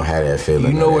don't have that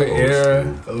feeling. You know what era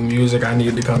of music I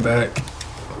need to come back?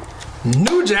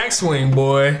 New Jack Swing,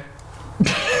 boy.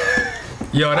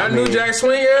 Yo, that New Jack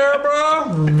Swing era, bro.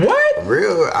 What?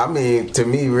 To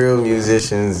me, real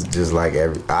musicians just like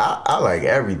I like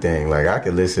everything. Like I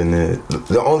could listen to.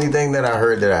 The only thing that I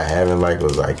heard that I haven't liked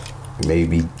was like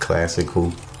maybe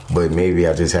classical. But maybe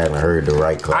I just haven't heard the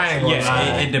right classical.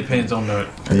 It depends on the.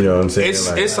 You know what I'm saying?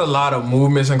 It's a lot of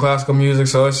movements in classical music,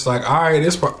 so it's like, all right,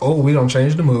 we don't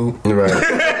change the mood. Right. So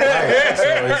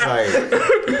it's like,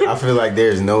 I feel like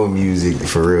there's no music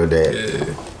for real that,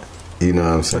 you know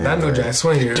what I'm saying? But that New Jack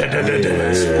Swing here.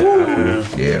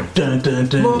 Yeah. I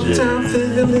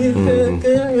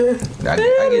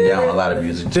get down on a lot of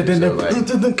music too, so like,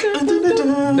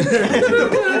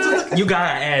 you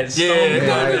gotta add some. It's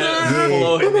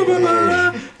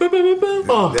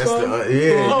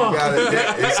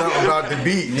something about the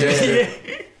beat.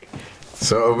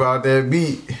 Something about that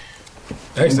beat.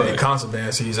 They say concert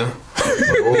band season.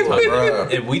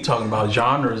 If we talking about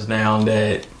genres now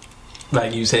that,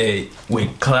 like you said,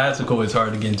 with classical it's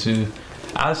hard to get into,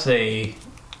 I say,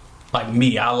 like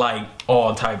me, I like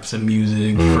all types of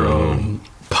music from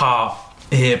pop,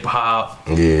 hip hop,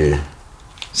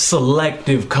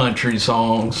 selective country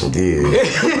songs. I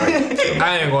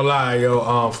ain't gonna lie,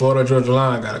 yo. Florida Georgia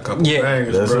Line got a couple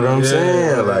bangers. That's bro. what I'm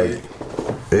saying. Like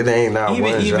it ain't not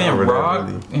one genre rock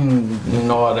really.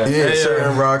 and all that. Yeah,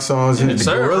 certain rock songs and the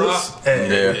Gorillas.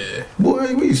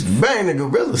 Boy, we used to bang the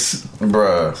Gorillas,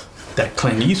 bruh. That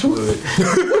Clint Eastwood.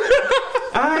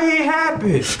 I ain't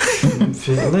happy. I'm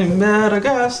feeling bad. I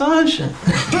got sunshine.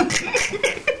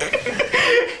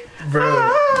 Bro.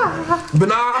 But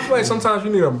nah, I feel like sometimes you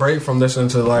need a break from listening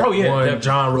to like one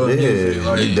genre of music.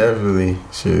 Like, you definitely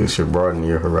should broaden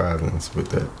your horizons with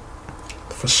that.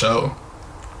 For sure.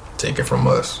 Take it from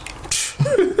us.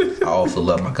 I also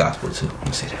love my gospel too. Let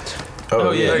me say that too.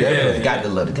 Oh yeah. Got to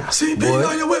love the gospel. See, boy,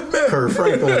 on your whip, man. Kurt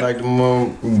Franklin like the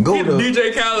go to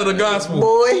DJ Khaled the gospel,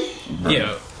 boy.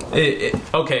 Yeah.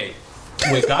 Okay.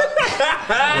 With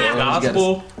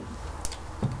gospel,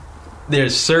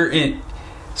 there's certain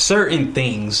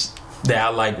things that I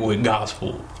like with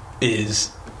gospel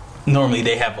is normally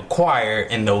they have a choir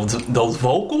and those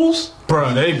vocals,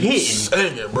 bro. They hitting,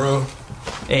 sing it, bro.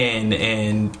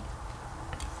 And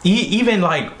even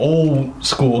like old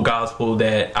school gospel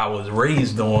that I was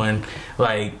raised on,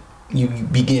 like you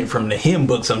begin from the hymn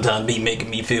book sometimes be making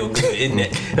me feel good, isn't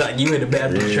it? Like you in the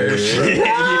Baptist church, you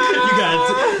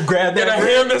gotta grab that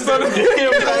hymn that's under the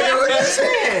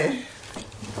hymn.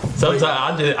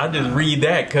 Sometimes I just read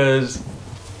that because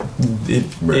it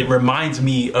reminds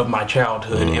me of my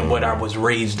childhood and what I was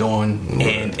raised on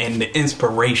and the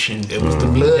inspiration it was the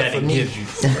blood that it gives you.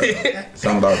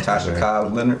 Something about Tasha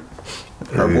Cobbs Leonard.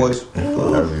 Her voice.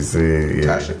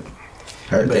 Tasha.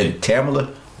 Her and Tamala.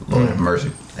 Lord have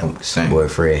mercy. And sing. Boy,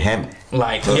 Fred Hammond.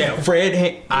 Like,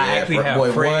 Fred. I actually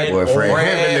have Fred. Fred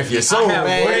Hammond, if you're so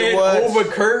man. Fred over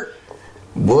Kurt.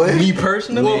 Boy, me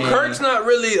personally. Well, Kurt's not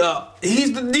really.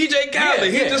 He's the DJ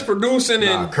Khaled. He's just producing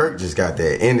and. Kurt just got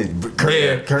that in it.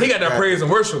 Kurt he got that praise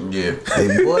and worship. Yeah.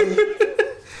 Hey, boy.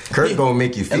 Kurt gonna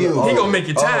make you feel. He gonna make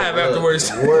you tired afterwards.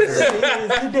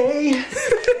 Today.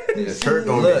 Kurt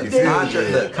gonna make you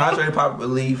feel. Contrary to popular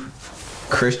belief,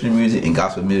 Christian music and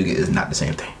gospel music is not the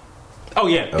same thing. Oh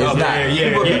yeah, it's not.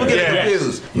 People get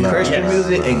confused. Christian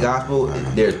music and gospel,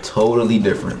 they're totally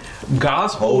different.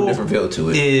 Gospel, whole different feel to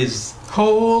it. Is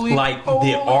like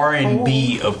the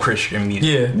R&B of Christian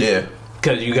music. Yeah.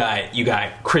 Because you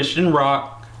got Christian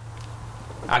rock.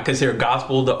 I consider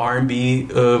gospel the R&B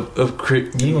of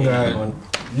Christian. You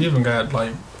even got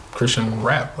like Christian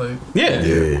rap, like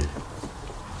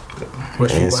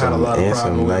which people had a lot of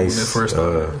problems with when it first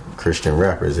started. Christian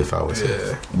rappers, if I would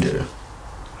say. Yeah.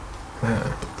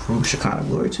 Shekinah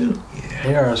Glory too. Yeah.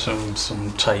 There are some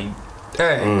tight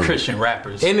Christian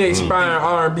rappers. Any aspiring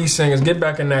R&B singers, get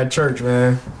back in that church,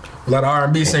 man. A lot of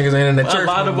R&B singers ain't in the church. A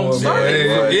lot of them started.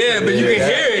 But you can hear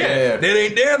it. Yeah. They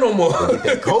ain't there no more. Get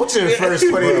that coaching first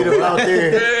before they get them out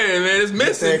there. Yeah, man, it's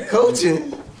missing. That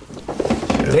coaching.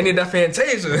 They need that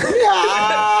Fantasia.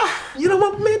 You know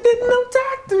what, man? Didn't know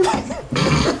talk to me.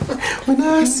 When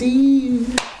I see you.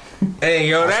 Hey,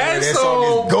 yo, that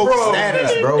song is GOAT bro,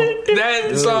 status, bro.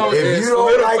 That song If is you don't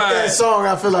solidified. like that song,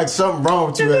 I feel like something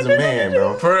wrong with you as a man,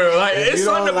 bro. For real, like If it's you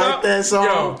something don't like about that song,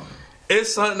 yo,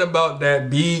 it's something about that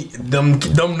beat, them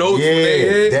notes. yeah, when they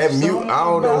hit. that mute. I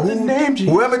don't know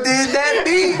whoever did that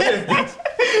beat.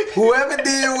 Whoever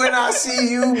did When I See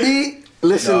You beat.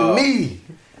 Listen to me.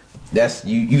 That's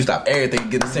you stop everything,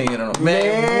 get the singing on them.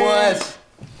 Man, what?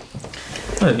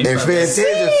 And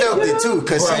Fantasia felt it too,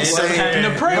 cause she Having sang.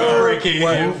 the praise break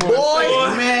in. Boy,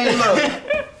 man, look.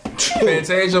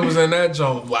 Fantasia was in that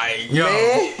joint, like yo,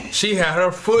 Man. she had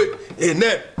her foot in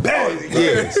that bag.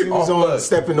 Yeah, she was on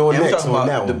stepping on And I'm next talking on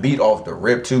about that the one. beat off the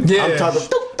rip too. Yeah. I'm talking.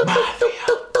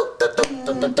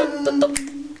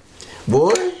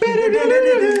 Boy.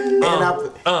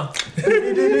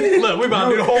 Look, we about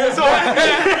to do the whole song.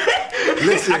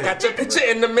 Listen, I got your picture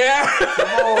in the mirror.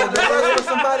 Oh, that's what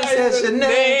somebody said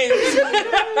Chanel.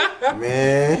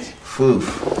 man. Foof.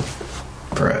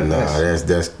 Bruh, Nah, that's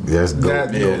That- GOAT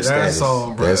that status.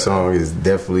 song, bro. That song is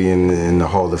definitely in the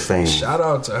Hall of Fame, Shout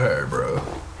out to her, bro.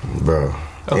 bro.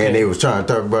 Okay. And they was trying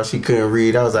to talk about she couldn't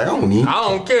read. I was like, I don't need. I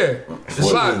don't care. It's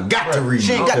She like, ain't got to read.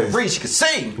 She ain't got to because read, she can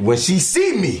sing. When she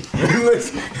see me,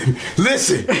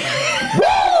 listen.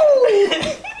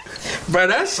 bro,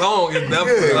 that song is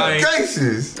definitely Good like.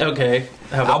 gracious. Okay.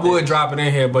 How I about would drop it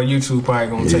in here, but YouTube probably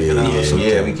gonna take it out. Yeah. So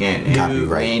Yeah, we can't.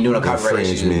 Copyright We ain't doing no copyright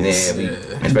issues in there. infringements.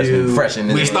 Especially Dude. fresh in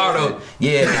this. We start up.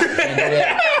 Yeah, nah, can't do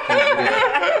that.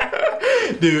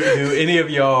 Can't do that. do any of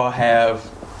y'all have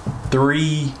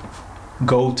 3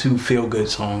 go-to feel-good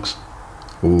songs?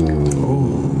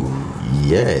 Ooh,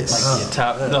 yes. Like your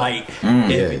top, like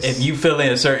Yes. if you feel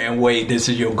in a certain way, this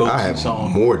is your I go-to have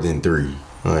song. more than 3.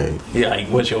 Like, Yeah, like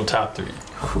what's your top 3?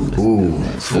 ooh,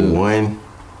 for one,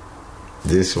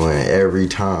 this one every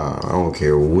time. I don't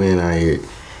care when I hear it.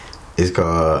 It's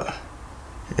called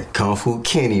Kung Fu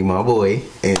Kenny, my boy,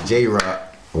 and J Rock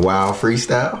Wild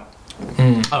Freestyle.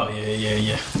 Oh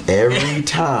yeah. Every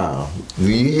time,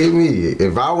 you hear me?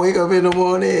 If I wake up in the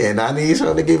morning and I need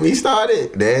something to get me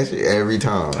started, that's every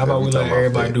time. How about Every we time let I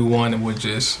everybody flip. do one and we'll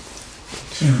just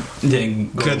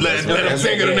Then go. let them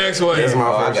think of the next one. That's my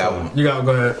Oh, I first got one. one. You gotta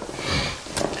go ahead.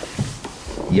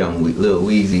 Young Lil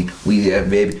Weezy, that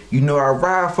baby. You know I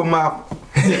ride for my.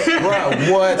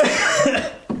 Bruh, what?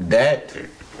 That.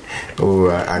 Ooh,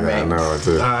 I gotta know it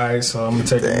too. Alright, so I'm gonna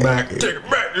take it back. Take it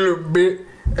back a little bit.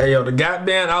 Hey yo, the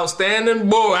goddamn outstanding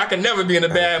boy, I can never be in a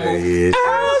bad movie.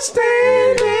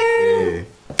 Outstanding.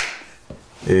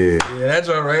 Yeah, Yeah, that's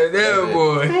all right there,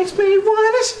 boy. Makes me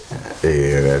wanna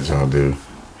yeah, that John do.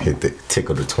 Hit the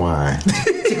tickle the twine.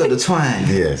 tickle the twine.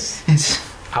 Yes.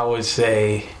 I would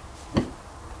say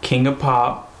King of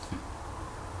Pop,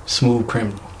 Smooth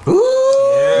Criminal.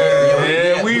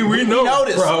 Yeah, we know,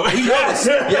 noticed, bro. We noticed.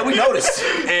 Yeah, we noticed.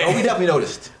 And- Oh, we definitely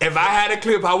noticed. If I had a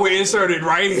clip, I would insert it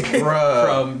right here. Bruh.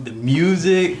 From the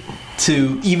music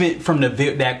to even from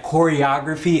that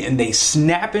choreography and they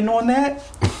snapping on that.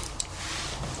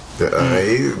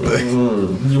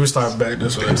 You would start back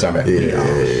this way. I'm sorry.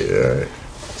 Yeah.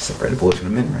 Separate the boys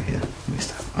from the men right here. Let me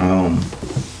stop.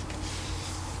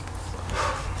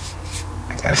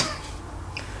 I got it.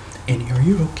 Annie, are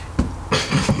you okay?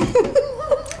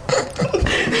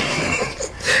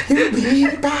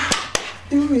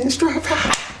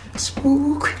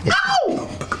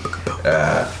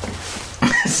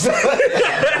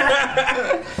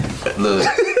 Look,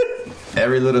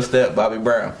 every little step, Bobby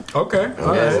Brown. Okay.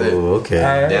 All That's right. it. Oh, okay.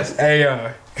 That's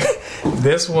Hey,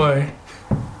 this one,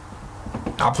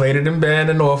 I played it in band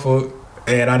in Norfolk,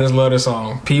 and I just love the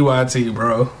song. PYT,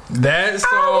 bro. That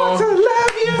song,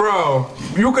 bro.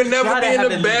 You can never Gotta be in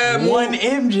have a at bad least one mood.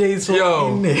 MJ song Yo,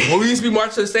 in there. when we used to be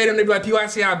marching to the stadium, they'd be like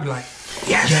PYT. I'd be like,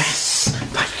 yes.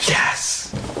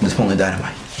 Yes. This pulling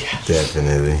dynamite. Yes.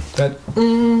 Definitely. that.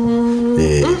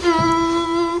 Yeah.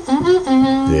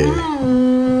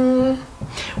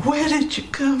 Where did you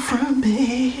come from,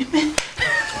 baby?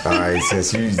 All right,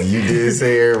 since you did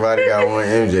say everybody got one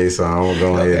MJ song, I'm gonna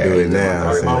go ahead and do it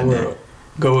now. Okay. My world.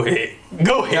 Go ahead.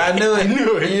 Go ahead. I knew it. I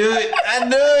knew it. I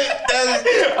knew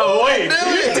it. Oh wait.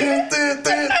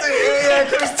 Yeah,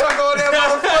 Chris Tucker on that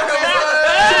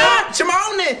motherfucker. Shimon.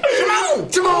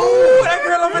 Ooh, that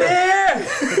girl over there.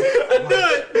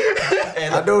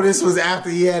 I know this was after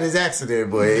he had his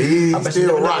accident, but he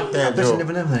still rocked that I bet you joint.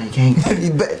 never know that. You can't.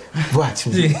 You bet. Watch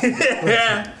me.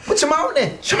 Put Shimon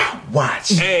in. Shimon. Watch.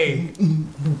 Hey,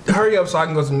 hurry up so I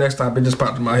can go to the next topic. It just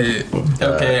popped in my head.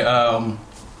 Okay.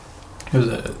 Was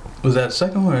that the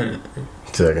second one? Or?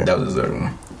 Second. That was the third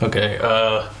one. Okay.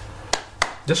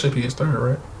 This should be his third,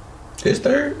 right? His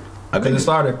third? I Because think it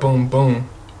started boom, boom.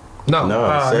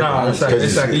 No,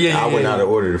 second. Yeah, I went out of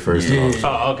order the first time.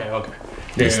 Oh, okay.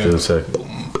 It's still second.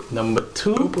 Number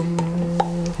 2,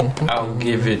 I'll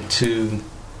give it to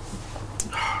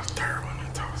Third one.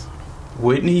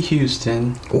 Whitney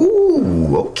Houston.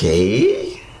 Ooh,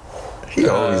 okay. He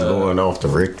always going off the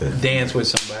Richter. Dance with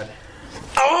Somebody.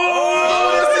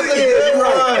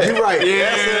 You're right.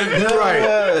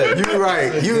 You're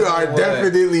right. You are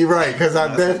definitely right. Because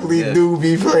I definitely do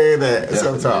be playing that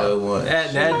sometimes.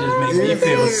 That just makes me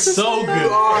feel so good. You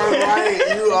are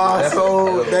right. You are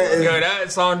so.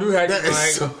 That song do have you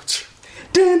like. So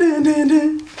Dun, dun, dun,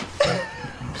 dun.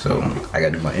 So I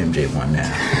gotta do my MJ one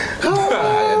now.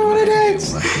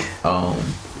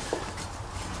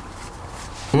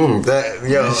 That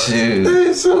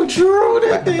is so true.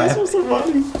 That dance with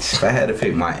somebody. If I had to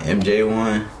pick my MJ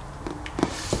one,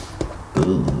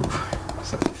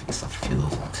 it's a few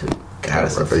of them too. God,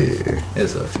 it's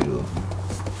a few.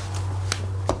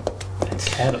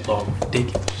 Catalog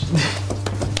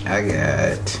ridiculous. I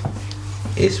got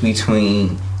it's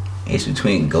between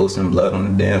Ghost and Blood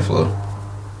on the dance floor.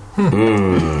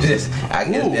 Just I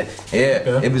guess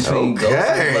in between Ghost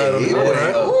and Blood on the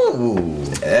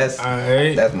dance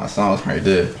floor. That's my songs right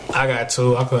there. I got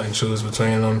 2. I couldn't choose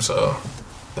between them, so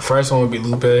the first one would be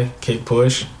Lupe, Kick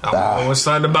Push. I don't know what's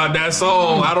something about that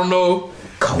song. I don't know.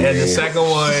 And the second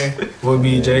one would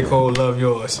be J. Cole, Love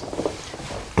Yours.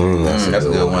 That's a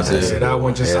good one too. Yeah, that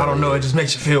one just I don't know. It just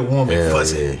makes you feel warm and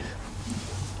fuzzy.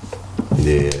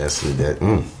 Yeah, that's that.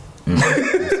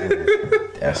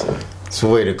 That's a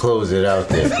way to close it out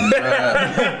there.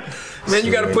 Man,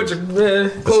 you gotta put your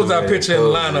close out picture in the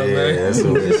lineup, man. That's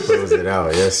a way to close it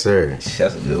out. Yes, sir.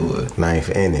 That's a good one.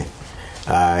 9th inning.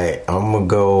 Alright, I'm gonna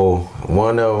go.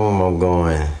 One of them, I'm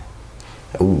going.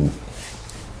 Ooh.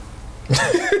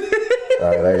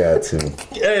 Alright, I got 2.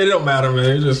 Yeah, it don't matter,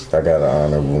 man. I got an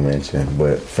honorable mention,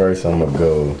 but first I'm gonna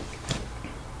go.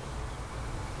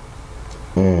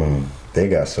 They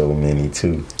got so many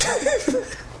too.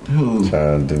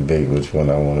 Trying to debate which one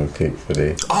I want to pick for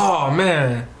this. Oh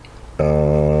man.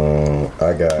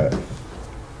 I got.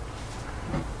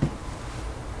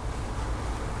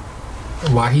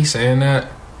 Why he saying that?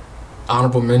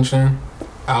 Honorable mention.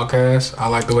 Outkast. I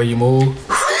like the way you move.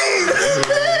 That's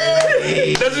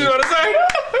what you want to say?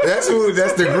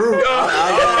 That's the group.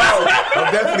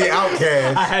 I'm definitely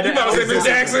Outkast. I had You about to say Miss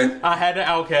Jackson? I had an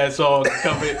Outkast song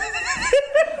covered.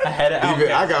 I had an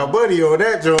Outkast. I got Buddy on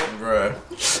that joint, Bruh.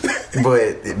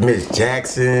 but Miss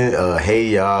Jackson, Hey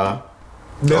Y'all,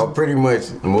 pretty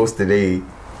much most of they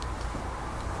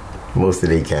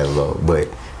catalog. But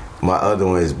my other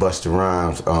one is Busta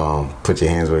Rhymes. Put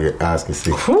your hands where your eyes can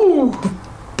see. Whew.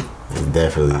 It's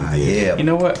definitely Yeah. You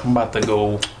know what? I'm about to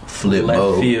go Flip left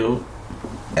mode. field.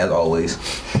 As always.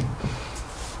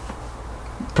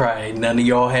 Probably none of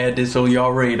y'all had this on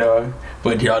y'all radar,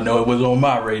 but y'all know it was on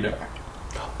my radar.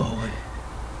 Boy.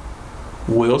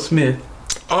 Will Smith.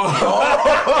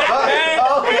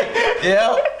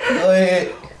 Yeah. Go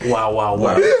ahead. Wow.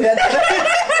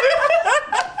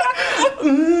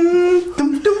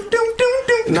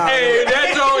 Nah, Hey,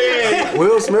 that joint is.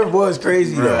 Will Smith was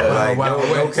crazy though.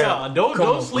 Like,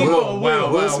 Don't sleep on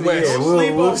Will.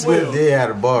 Will Smith did have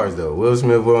the bars though. Will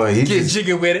Smith won. He Get just,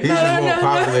 jiggy with it. he's just more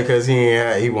popular because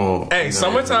he won't. Hey,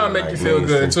 summertime make you feel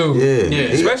good mainstream. too. Yeah,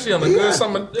 Especially on a good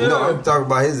summer. No, I'm talking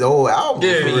about his whole album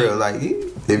Yeah. for real. Like,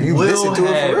 if you Will listen to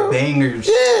it had for real, bangers.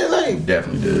 yeah, like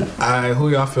Definitely did. Alright, who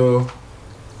y'all feel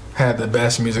had the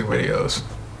best music videos?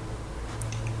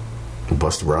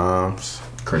 Busta Rhymes.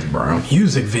 Chris Brown.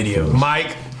 Music videos.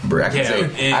 Mike. I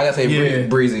gotta say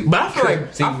Breezy. But I feel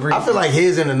like I feel like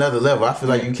his in another level. I feel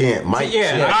like you can't. Mike.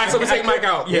 Yeah. Alright, so we take Mike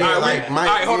out. Yeah, All right, like Mike.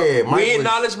 Alright, hold on. Yeah, Mike We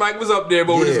acknowledge Mike was up there,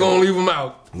 but we're just Yeah. gonna leave him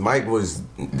out. Mike was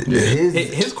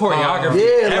His choreography.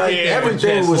 yeah, like everything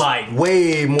just was like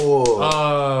way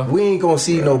more. We ain't gonna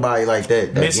see nobody like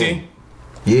that. Missy. again.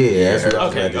 Yeah, that's what I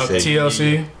was Okay, about to say.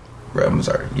 TLC. Bro, I'm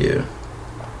sorry. Yeah.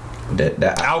 That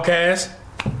Outkast.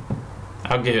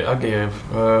 I'll give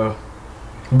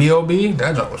B.O.B.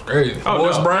 That joint was crazy.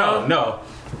 Boris Brown. No.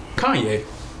 Kanye.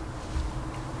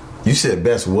 You said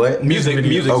best what? Music.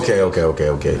 Okay.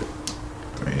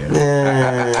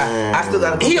 I still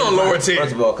got. He on lower tier.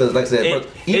 First of all, because like I said,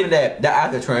 even that I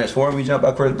could transform me jump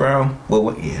by Chris Brown.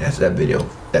 Well, yeah, that's that video.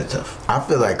 That's tough. I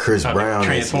feel like Chris Brown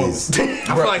Transform. is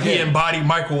I feel like he embodied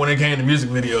Michael when it came to music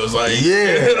videos. Like,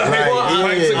 Yeah, like, right,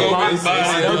 Mike's a yeah. go A get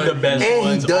lot of the by. best and he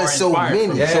ones does are so inspired many.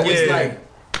 from So that. it's Yeah. like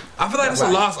I feel like that's a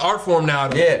lost art form now.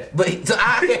 Though. Yeah, but so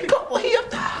I can't go. Well, he up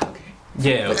there.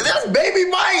 Yeah. that's Baby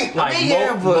Mike. Like I mean,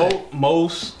 yeah, but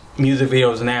most music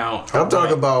videos now. I'm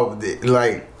talking about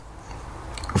like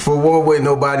For one way,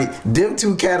 nobody. Them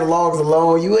two catalogs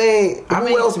alone, you ain't.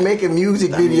 Who else making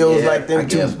music videos like them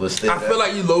two? I feel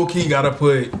like you low key gotta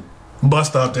put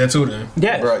Busta up there too.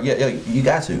 Then, bro, you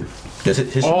got to.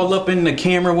 All up in the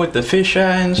camera with the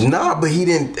fisheyes. Nah, but he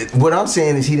didn't. What I'm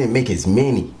saying is he didn't make as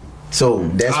many. So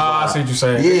that's why. I see what you're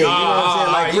saying. Yeah, you know what I'm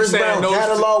saying? Like Chris Brown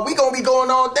catalog, we gonna be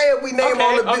going all day if we name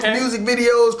all the big music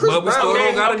videos. Chris but we still Brown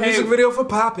don't got a music video for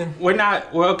popping. We're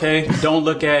not. Well, okay. Don't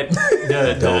look at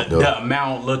the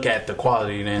amount. Look at the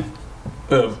quality then.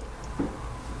 Damn.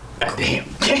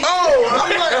 Oh,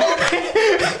 I'm like,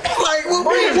 like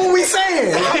what we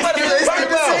saying? I'm about to say the same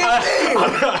thing.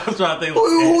 I'm trying to think.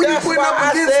 Who you putting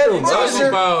up against them? Talking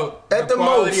about at the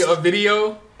quality most of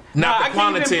video, not the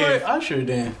quantity. I can't even put Usher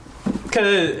then.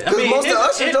 Because most of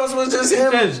Usher does was just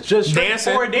him just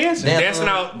dancing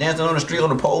on the street on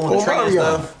the pole and the train and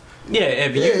stuff. Yeah,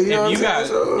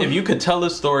 if you could tell a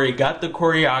story, got the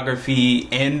choreography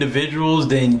and the visuals,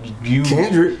 then you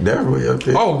Kendrick definitely up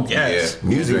there. Oh yes,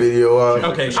 music video.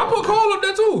 Okay, I put Cole up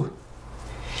there too.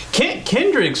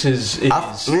 Kendrick's is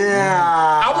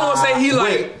I won't say he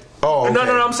like. Oh okay. No.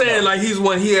 I'm saying like he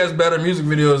has better music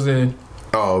videos than.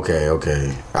 Oh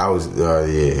okay. I was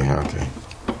okay.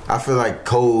 I feel like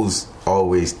Cole's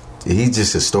always he's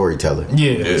just a storyteller.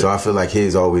 Yeah. So I feel like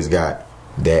his always got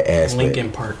that aspect.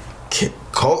 Linkin Park.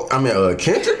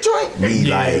 Kendrick joint be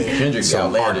like Kendrick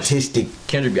some artistic.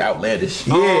 Kendrick be outlandish.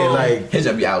 Yeah, like his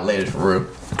be outlandish for real.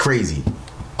 Crazy.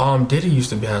 Diddy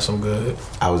used to have some good.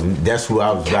 That's who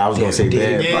I was gonna say.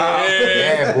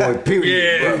 Bad Boy.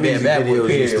 Period. Yeah. Bad Boy.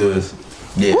 Period.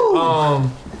 Yeah.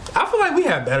 I feel like we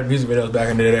had better music videos back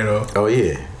in the day though. Oh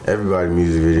yeah, everybody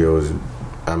music videos.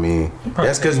 I mean,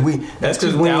 that's because we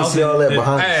didn't see all that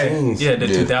behind the scenes. Yeah, the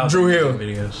 2000 Drew Hill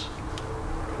videos.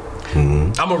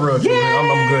 Mm-hmm. I'm a real Drew Hill.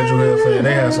 I'm a good Drew Hill fan.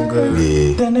 They had some good.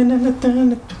 Yeah.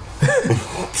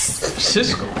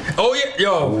 Cisco. Oh yeah,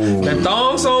 yo, that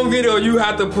thong song video you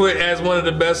have to put as one of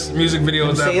the best music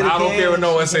videos ever. I don't care what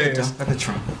no one says. Yeah,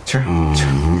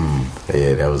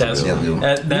 that was. That's you know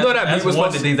that beat was one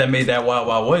of the things that made that Wild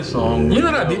Wild West song. You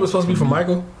know that beat was supposed to be from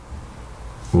Michael.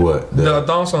 What the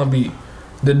thong song beat?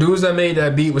 The dudes that made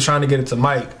that beat was trying to get it to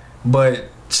Mike, but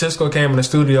Cisco came in the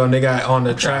studio and they got on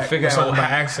the track figure out something by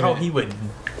accident. How he would.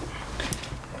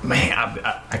 Man, I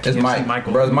can't it's Mike. see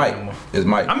Michael. Bro, it's Mike. It's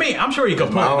Mike. I mean, I'm sure he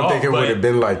could pull it off. I don't think it would have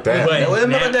been like that. It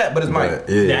wouldn't been like that, but it's Mike.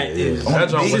 That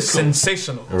joint was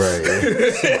sensational. Right.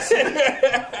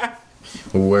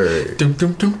 Word. Dum,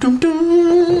 dum, dum, dum,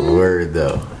 dum. Word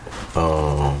though.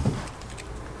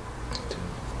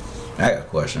 I got a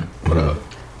question. What up?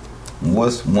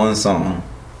 What's one song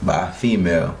by a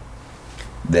female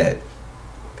that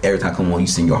every time come on you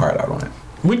sing your heart out on it?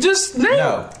 We just named.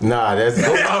 Nah, that's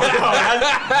that's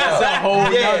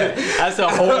a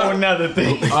whole nother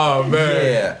thing. Oh man.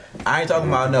 Yeah, I ain't talking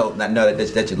about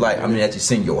that you like. I mean that you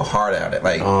sing your heart out at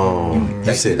like.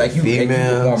 You said like you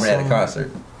performing at a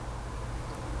concert.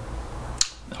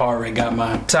 Already got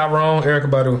mine. Tyrone,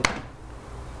 Erykah Badu.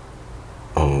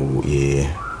 Oh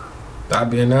yeah. I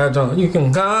be in that joint. You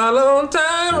can call on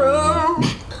Tyrone.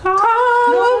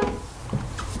 Call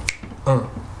on.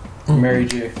 Mary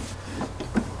J.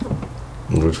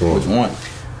 Which one?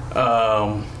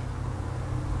 I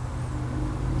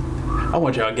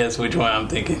want y'all to guess which one I'm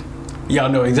thinking. Y'all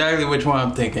know exactly which one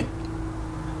I'm thinking.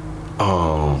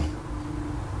 I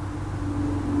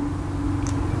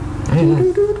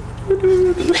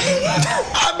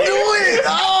knew it.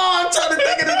 I'm trying to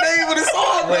think of the name of the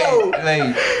song, bro.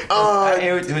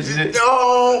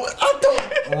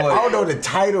 I don't know the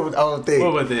title of the thing.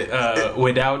 What was it?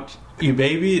 Without You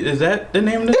Baby? Is that the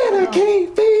name of the song? I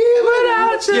can't feel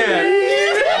without you. Yeah. I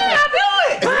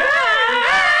knew it.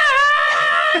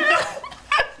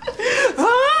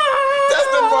 That's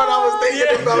the part I was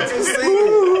thinking about you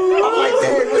singing. I'm like,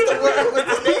 dang,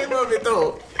 what's the name of it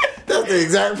though? That's the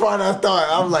exact part I thought.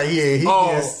 I'm like, yeah.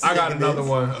 I got another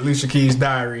one. Alicia Keys'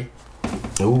 Diary.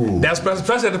 Ooh. That's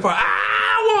especially at the part.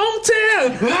 I won't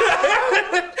tell.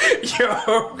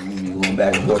 Yo. Going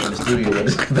back and forth in the studio.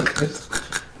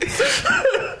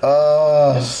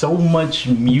 There's so much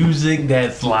music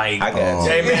that's like. I got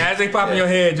Hey man, as they pop in your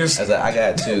head, just. I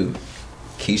got two.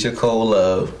 Keisha Cole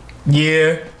Love.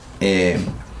 Yeah. And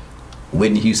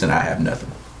Whitney Houston, I Have Nothing.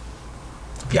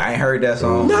 If y'all ain't heard that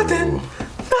song. Nothing.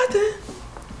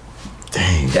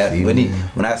 Dang. That Whitney,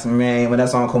 when that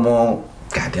song come on,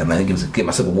 goddamn man, get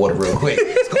my sip of water real quick.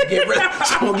 It's gonna get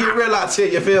real out here,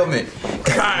 you feel me?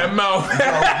 Time out.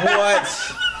 What?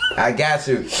 I got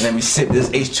to. Let me sip this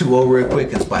H2O real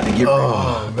quick. It's about to get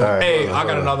real. Hey, I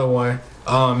got another one.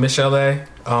 Michelle A.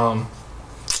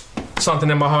 Something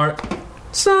in My Heart.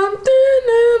 Something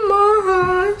in my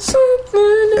heart.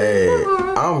 Something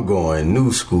I'm going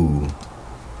new school.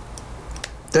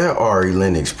 That Ari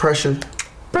Lennox Pressure.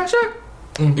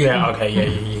 Yeah, okay, yeah.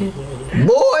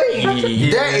 Boy,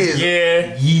 Yeah. that is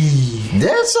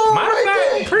that song Matter of right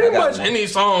fact, there. pretty much any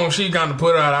song she kind of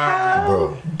put out,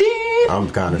 Bro, I'm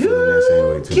kind of feeling that same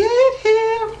way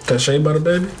too. Cause Shea Butter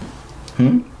Baby.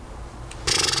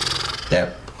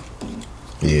 That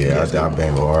Yeah, I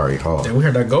bang with Ari hard. Yeah, we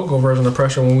heard that go-go version of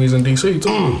Pressure when we was in DC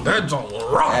too. That song was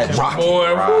rocking,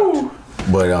 boy. Woo.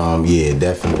 But yeah,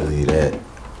 definitely that.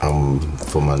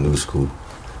 For my new school.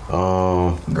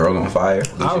 Girl on Fire.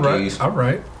 All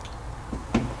right.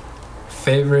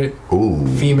 Favorite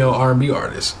female R&B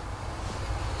artist.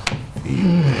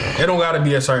 It don't gotta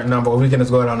be a certain number. We can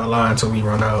just go down the line until we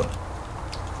run out.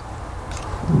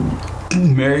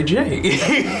 Mary J.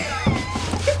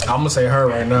 I'm gonna say her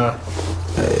right now.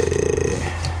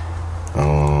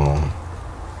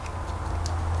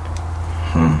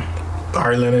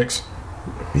 Ari Lennox.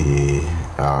 Yeah.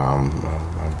 I'm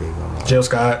big on that. Jill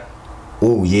Scott.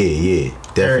 Oh yeah,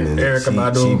 definitely. Erykah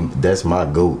Badu. That's my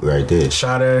goat right there.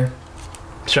 Sade.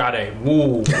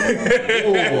 Woo.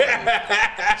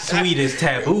 Sweet as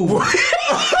taboo. Woo.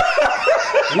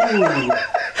 He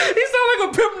sound like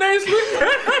a pimp named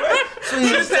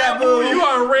Sweet as Taboo. You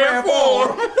are in rare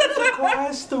form.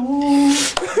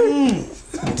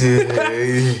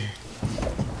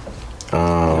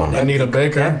 Anita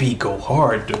Baker. That beat go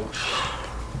hard, dude.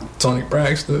 Tony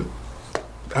Braxton.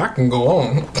 I can go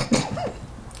on.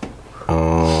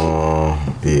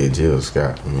 Yeah, Jill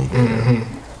Scott.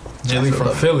 Jilly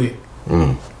from Philly.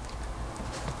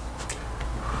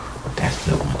 That's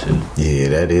the one too.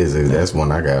 Yeah, that's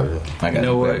one I got. I got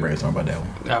know what? brainstorm about that one.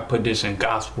 I put this in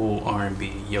gospel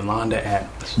R&B. Yolanda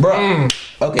Adams. Bro,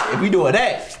 okay, if we doing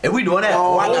that,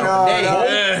 why not for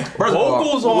days? First of all,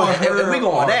 Vocals on if her we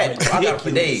go on that, are I got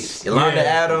for days. Yolanda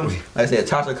Adams, like I said,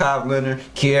 Tasha Cobb Leonard,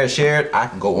 Kiera Sherrod, I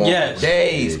can go on Yes. for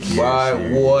days. Yeah, Why?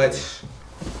 What?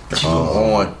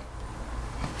 On.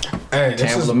 Hey,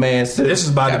 this is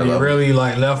about to be really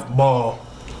like left field.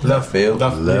 I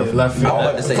was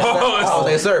about to say,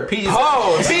 sir, PG-13.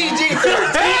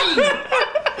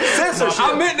 Censorship.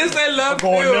 I meant to say left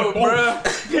field, bro.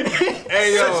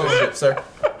 Hey, yo. Censorship, sir.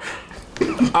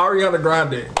 Ariana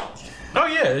Grande. Oh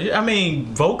yeah, I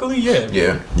mean vocally, yeah.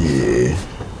 Yeah. Yeah.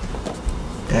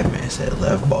 That man said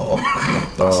left ball.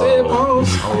 Said balls.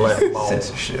 Left ball.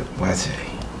 Censorship. What I tell you.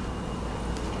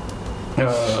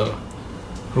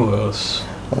 Who else?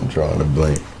 I'm drawing a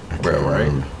blank. Bro,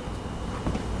 right?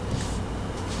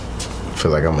 I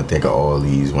feel like I'm gonna think of all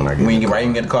these when I get. When you get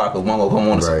in the car, because one will come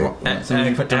on Right. as soon as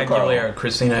you put the car on. Aguilera,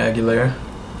 Christina Aguilera.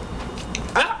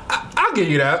 I'll give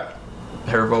you that.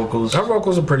 Her vocals. Her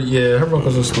vocals are pretty. Yeah, her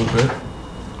vocals are stupid.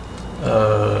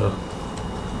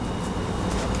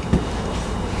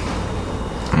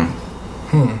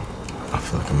 I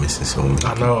feel like I'm missing so many.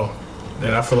 I know.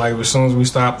 And I feel like as soon as we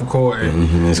stop recording,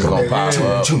 It's gonna pop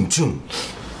up. Chum chum.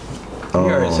 You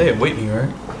already said Whitney, right?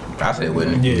 I said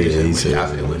Whitney. Yeah, he said I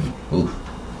said Whitney. Ooh,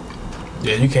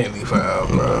 yeah, you can't leave her out,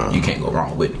 bro. you can't go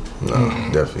wrong with Whitney. No,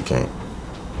 definitely can't.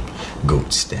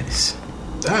 Goat status.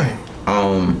 Dang.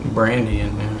 Brandy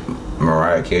in there.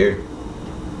 Mariah Carey.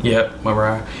 Yep,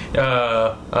 Mariah.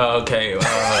 Okay.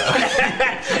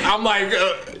 I'm like,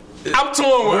 I'm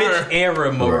torn with her. Which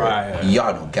era Mariah?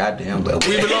 Y'all know goddamn well.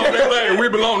 We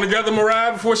belong together,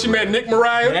 Mariah, before she met Nick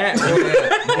Mariah. That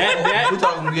We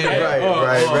talking Right.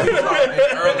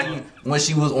 early when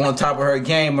she was on top of her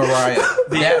game, Mariah.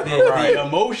 That the Mariah.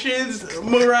 emotions,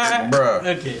 Mariah.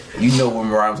 Bruh. Okay. You know what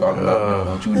Mariah I'm talking about.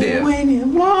 Don't you dare. When you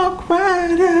walk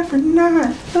right every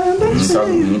night. You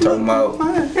ain't talking about,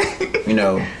 you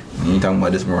ain't talking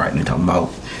about this Mariah. You talking about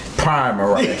prime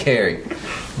Mariah Carey.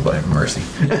 But have mercy.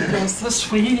 That's the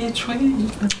sweet.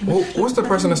 What's the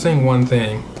person that sang One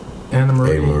Thing? Anna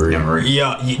Marie. Marie.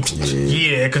 Yeah,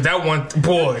 because that one,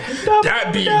 boy,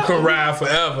 that beat you can ride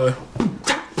forever.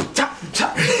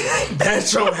 That's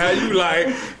so how you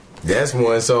like. That's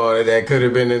one song that could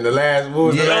have been in the last. What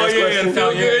was the last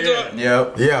question?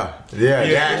 Yep. Yeah.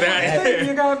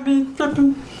 You got me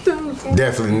flipping.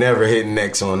 Definitely never hit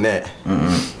next on that.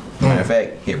 Matter of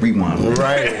fact, hit rewind.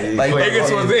 Right. Like, Niggas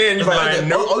was in, you like,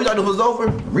 nope. Oh, you thought it was over?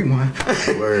 Rewind.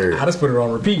 Word. I just put it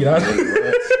on repeat.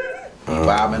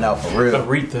 Vibing out for real.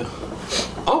 Aretha.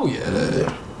 Oh,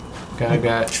 yeah. I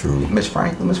got True. Miss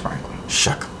Franklin.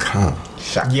 Shaka Khan.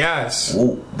 Shaka. Yes.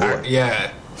 Ooh, boy.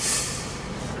 Yeah.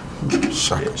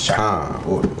 Shaka Khan.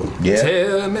 Ooh. Yeah.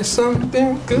 Tell me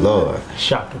something good. Lord.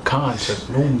 Shaka Khan took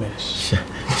no mess.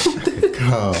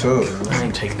 Khan. Sure. I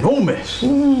ain't take no mess.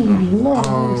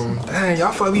 Dang,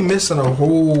 y'all probably missing a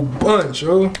whole bunch,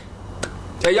 yo.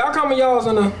 Hey, y'all comment y'all's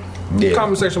in the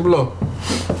comment section below.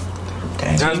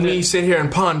 As we sit here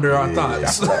and ponder our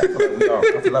thoughts.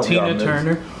 Tina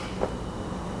Turner.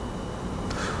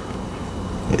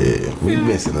 Yeah, we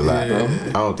missing a lot. Yeah.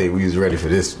 I don't think we was ready for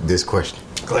this question.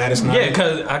 Glad it's not. Yeah,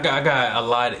 because I got a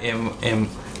lot in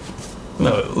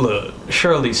look,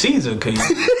 Shirley Caesar could.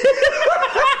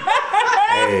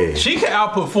 Hey. She can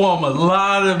outperform a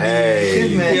lot of Hey.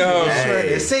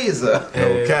 Shirley Caesar.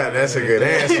 No cap, that's a good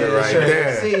answer right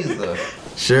there. Caesar.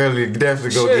 Shirley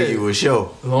definitely go get you a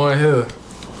show. Lauryn Hill.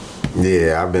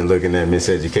 Yeah, I've been looking at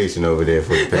Miseducation over there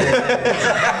for the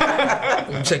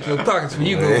past. Check your pockets when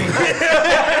you go.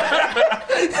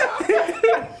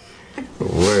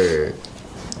 Word.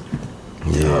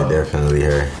 Yeah, definitely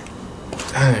her.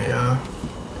 Dang, y'all.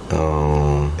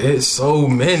 It's so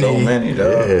many. So many,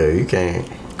 dog. Yeah, you can't.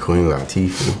 Queen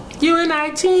Latifah.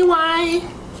 UNITY.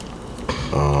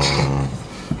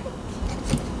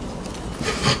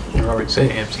 You already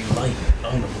said MC Light.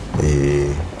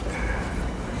 Yeah.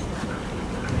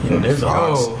 There's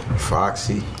a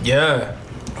Foxy. Yeah.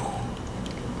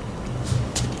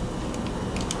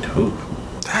 Ooh.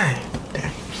 Dang.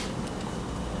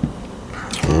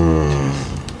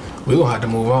 We gonna have to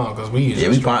move on because we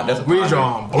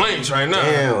drawing blanks right now.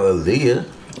 Damn, Aaliyah.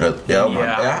 How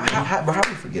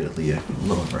we forget Aaliyah?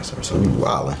 Lord rest her soul. We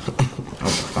wildin'. That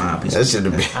was a fine piece. That should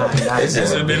have been. That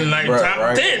should have been like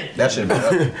top 10. That should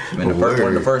have been the first one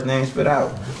of the first names spit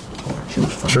out. She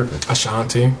was fun.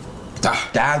 Ashanti.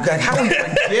 How we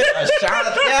forget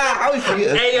Ashanti? Yeah, how we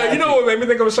forget? Hey, you know what made me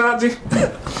think of Ashanti?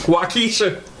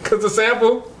 Waukesha, cause the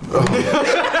sample.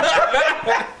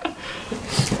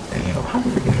 How we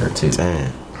forget her too?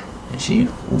 Damn. And she.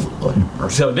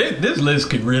 So this list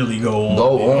could really go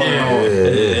on.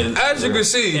 As you can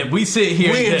see, If we sit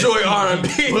here, we and enjoy R&B.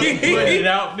 put it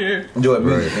out there. Enjoy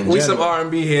music. in We general. some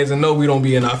R&B heads and know we don't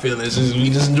be in our feelings. We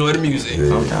just enjoy the music.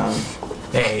 Sometimes.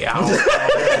 Hey, I don't.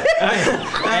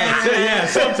 Yeah,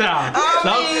 sometimes.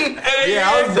 Yeah,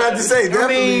 I was about to say,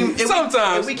 definitely.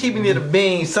 Sometimes. If we keeping it a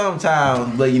bean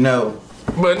sometimes, but you know.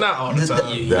 But not all the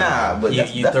time. Nah, but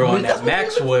You throw on that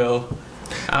Maxwell.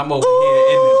 I'm over here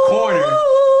in the corner.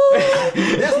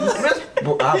 This is in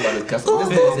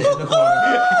the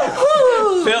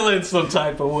corner. Feeling some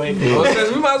type of way. Well, since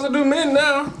we might as well do men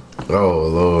now. Oh,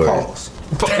 Lord. Pause.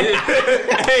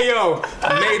 Hey, yo.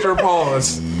 Major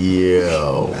pause.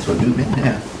 Yo. That's what do men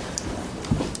now.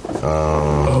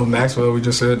 Oh, Maxwell, we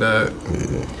just said that.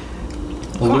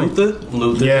 Luther?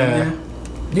 Yeah.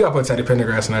 You gotta put Teddy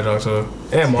Pendergrass in that joke too.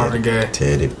 And Marvin Gaye.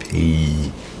 Teddy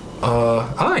P.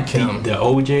 I like him. The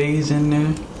OJ's in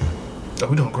there. Are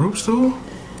we doing groups too?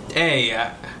 Hey,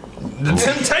 The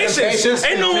Temptations.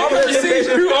 Ain't no one ever seen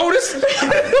you, Otis.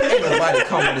 Ain't nobody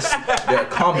they're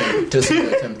coming to see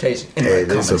the Temptation. Hey,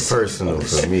 this is personal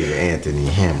for me, Anthony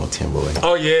Hamilton, boy.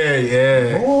 Oh,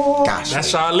 yeah. Gosh.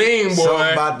 That's Charlene, boy.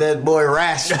 Something about that boy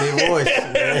raspy voice,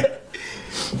 man.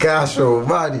 Gosh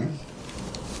almighty.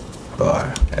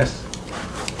 Boy, that's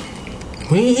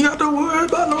We ain't got to worry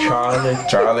about no Charlie.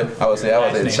 I would say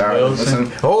Charlie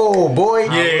Wilson. Oh, boy.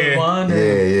 Yeah.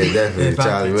 Yeah, definitely.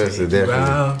 Charlie Wilson,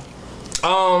 definitely. The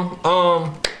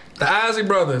Ozzy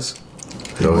Brothers.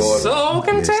 Those- So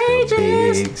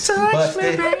contagious. Touch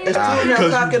me, baby. It's 2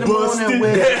 o'clock in the morning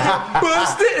with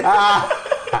Busted.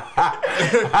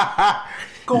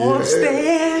 go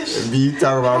upstairs. You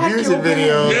talking about music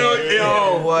videos.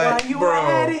 Yo, what,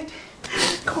 bro.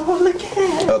 Call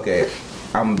again. Okay,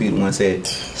 I'm gonna be the one that said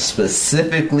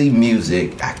specifically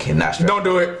music. I cannot stress. Don't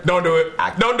do it. Don't do it.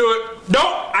 Don't do it.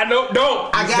 Don't. I know.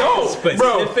 Don't. I got don't,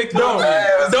 specific bro.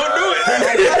 Don't. Don't do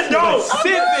it. Don't.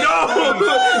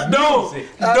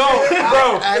 Don't,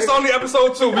 bro. It's only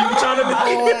episode 2. We be trying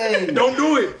to. Don't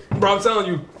do it, bro. I'm telling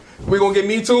you, we gonna get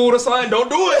Me Too or something. Don't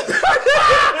do it.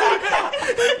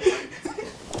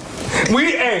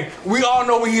 We all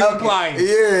know what he's implying.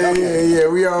 Yeah.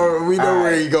 We know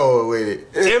where he going with it.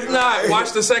 If not,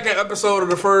 watch the second episode of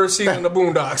the first season of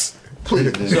Boondocks.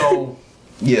 Please do.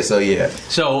 So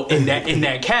So in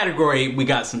that category, we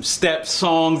got some step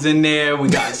songs in there. We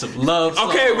got some love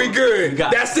songs. Okay, we good. We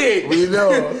got That's it. We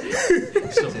know.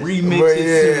 some remixes. But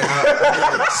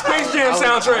yeah, Space Jam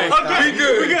soundtrack. Okay, We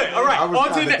good. All right, I was on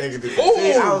to trying the to next. think of Ooh.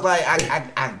 See, I was like, I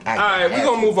All right, we're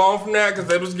gonna move on from that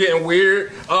because it was getting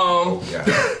weird.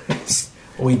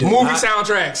 We do Movie not-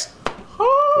 soundtracks.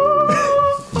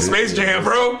 Space Jam,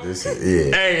 bro. Yeah.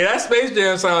 Hey, that Space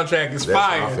Jam soundtrack is That's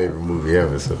my fire. favorite movie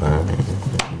ever. So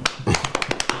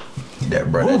that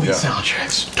brother. movie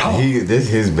soundtracks. this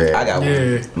his bad. I got one.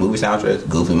 Yeah. Movie soundtrack,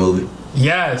 Goofy movie.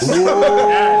 Yes. Yes. Hey,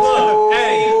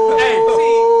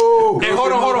 Oh.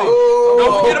 hold on.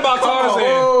 Don't forget about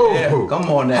Tarzan. Yeah, come I'm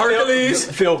on that. Hercules.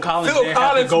 Phil Collins Phil didn't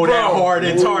have to Collins, go that bro. hard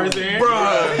in Tarzan.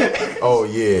 Bruh. Oh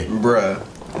yeah.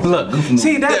 Bruh. Look,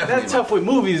 see Definitely. that's tough with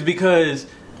movies because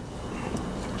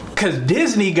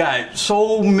Disney got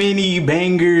so many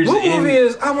bangers. What movie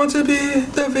is I Want to Be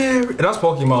the Very... That's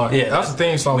Pokemon. Yeah, That's the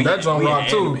theme song. That John Rock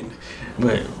too.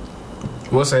 But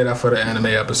We'll say that for the anime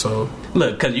episode.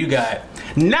 look, because you got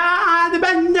Nah the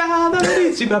banda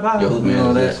the Yo, whose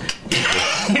man is this?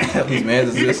 Whose man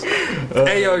is this?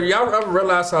 Hey yo, y'all ever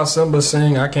realize how Simba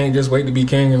sing "I Can't Just Wait to Be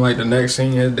King" and like the next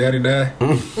scene his daddy die?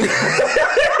 I'm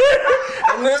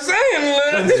just saying,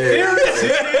 man.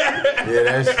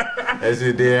 Yeah, that's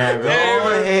it. Did happen.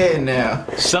 Go ahead now.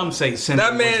 Some say Simba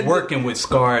That man- was working with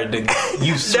Scar to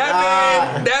use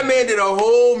That man did a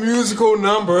whole musical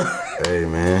number. Hey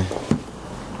man.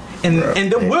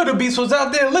 and the wildebeest was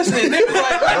out there listening. They was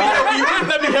like,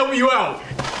 let me help you out.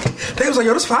 They was like,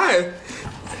 yo, that's fire.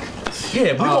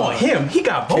 Yeah, we want him. He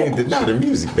got Can't vocals. deny the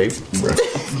music, baby.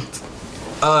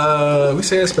 We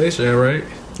said Space Jam, right?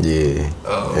 Yeah.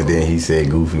 And then he said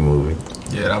Goofy movie.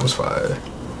 Yeah, that was fire.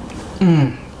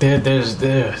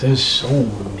 There's so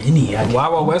many. Wild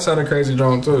Wild West had a crazy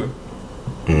drum too.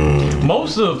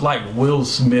 Most of like Will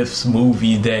Smith's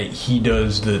movie that he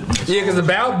does the Yeah, because the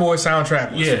Bad Boy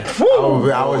soundtrack. Was yeah.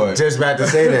 I was just about to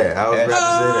say that.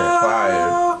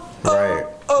 Fire. Right.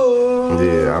 Oh.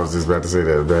 Yeah, I was just about to say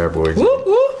that. Bad Boy. Whoop,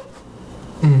 whoop.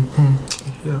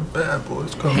 Yeah, Bad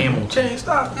Boys coming. Hamilton. Can't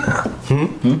stop now.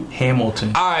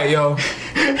 Hamilton. All right, yo.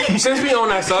 Since we on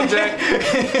that subject,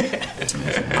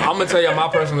 I'm gonna tell you my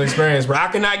personal experience, bro. I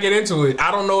cannot get into it. I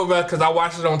don't know if that's because I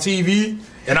watched it on TV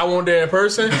and I wasn't there in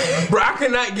person, bro. I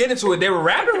could not get into it. They were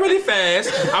rapping really fast.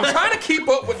 I'm trying to keep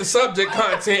up with the subject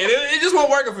content, and it just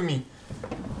wasn't working for me.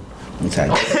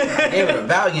 It was a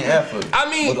valiant effort. I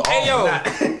mean, With hey all yo, that.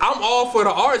 I'm all for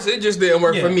the arts. It just didn't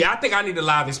work Yeah. for me. I think I need a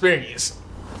live experience.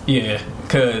 Yeah,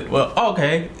 cause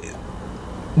okay.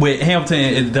 With Hamilton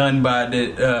is done by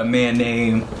the man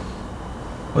named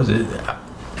what was it?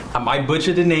 I might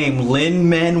butcher the name.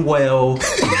 Lin-Manuel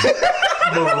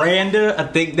Miranda. I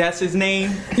think that's his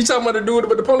name. You talking about the dude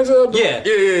with the ponytail? Yeah,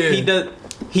 Yeah.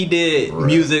 He did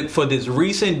music for this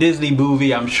recent Disney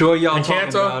movie. I'm sure y'all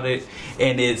talking Encanto? about it,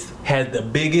 and it's had the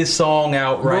biggest song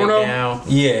out right Bruno? now.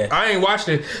 Yeah, I ain't watched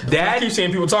it. I keep seeing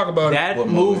people talk about that What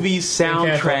movie? movie's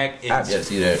soundtrack I just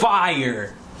see that. is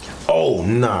fire. Oh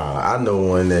nah, I know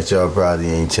one that y'all probably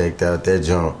ain't checked out. That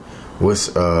jump.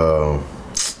 What's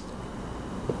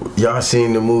y'all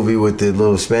seen the movie with the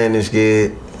little Spanish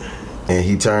kid and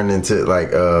he turned into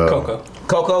like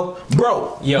Coco,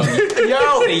 bro. yo,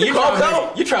 see, you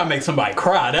trying to make somebody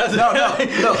cry? That's No.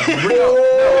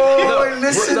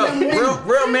 listen to me.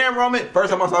 Real man moment.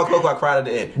 First time I saw Coco, I cried at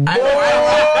the end. Real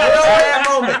man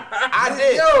moment. I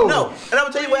did. Yo. No, and I'm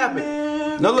gonna tell you what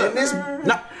happened. No, look.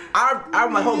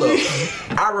 I'm like, hold up.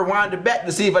 I rewinded back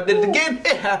to see if I did it again.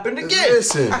 It happened again.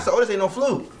 Listen. I said, oh, this ain't no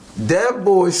fluke. That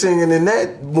boy singing in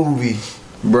that movie.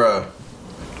 Bruh.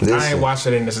 I Listen, ain't watched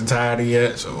it in its entirety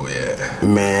yet, so yeah.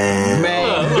 man.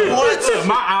 what?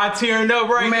 My eye tearing up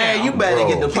right now. Man, you better Bro.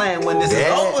 get the plan when this is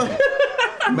over.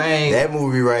 Man, That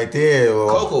movie right there.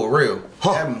 Coco real.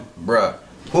 Bruh.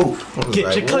 Woo.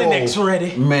 Get your Kleenex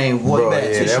ready. Man, boy, Bro, better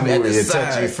yeah, tissue that at movie the will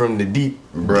touch you side. from the deep,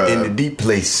 Bruh. in the deep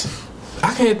place.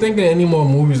 I can't think of any more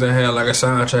movies that had like a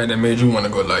soundtrack that made you want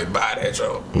to go like buy that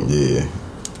show. Yeah,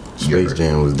 Space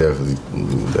Jam was definitely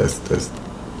that's.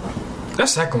 That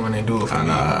second one ain't do it for me.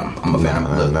 I'm a fan.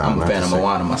 I'm a fan of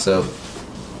Moana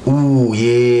myself. Ooh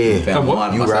yeah, Fan of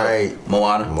Moana you myself. right,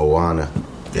 Moana.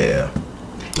 Yeah.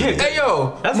 Hey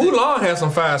yo, Mulan had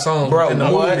some fire songs. Bro, in the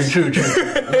what? movie. True.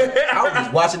 I was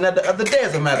just watching that the other day,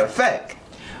 as a matter of fact.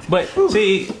 But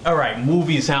see, all right,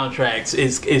 movie soundtracks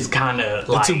is kind of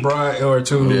like Too broad or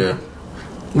too. Yeah.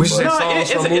 We should say No,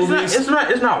 songs from it's movies.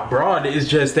 it's not broad. It's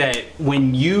just that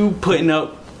when you putting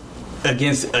up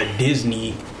against a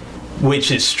Disney,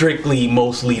 which is strictly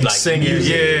mostly like Singing,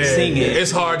 music, yeah. singing,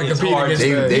 It's hard to compete against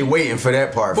that. They waiting for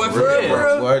that part. But for for real. real, for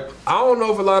real, What? I don't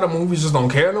know if a lot of movies just don't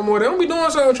care no more. They don't be doing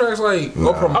soundtracks like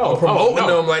or promoting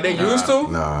no. them like they used to.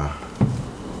 Nah,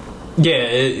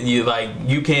 Yeah,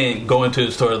 you can't go into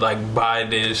the store like buy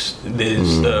this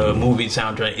movie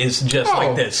soundtrack. It's just Oh.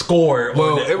 like that score.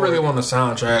 Well, it really wasn't a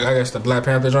soundtrack. I guess the Black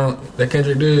Panther joint that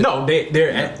Kendrick did. no.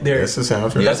 They're that's the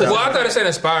soundtrack. Yes, Well, I thought it said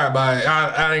inspired by it.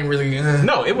 I ain't really.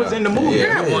 no. It was in the movie.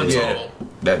 Yeah, one yeah. song.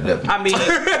 That I mean,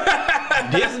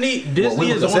 Disney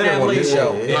we is would on that consider on label, this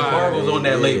show. and Marvel's on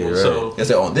that label. right. So, I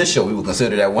said on this show we would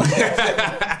consider that one.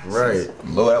 Right.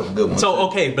 Lord, that was a good one.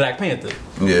 okay, Black Panther.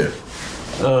 yeah.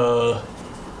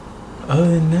 Other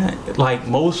than that, like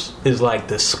most is like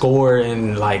the score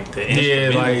and like the Yeah,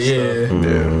 instrumental like stuff.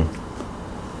 yeah.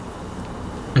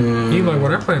 He like,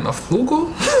 what, I playing a flugel?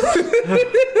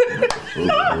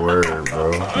 Word,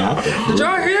 bro. Did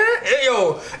y'all hear it? Hey,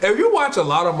 yo, if you watch a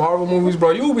lot of Marvel movies,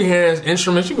 bro, you will be hearing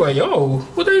instruments. You be like, yo,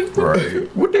 what they playing?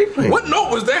 What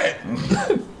note was that?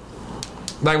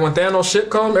 Like when Thanos shit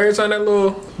come, every time that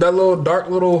little dark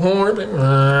little horn,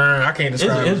 I can't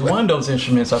describe it. It's one of those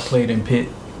instruments I played in Pitt.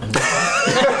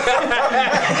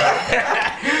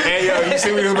 Hey, yo, you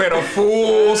see we just made a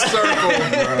full circle,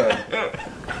 bro.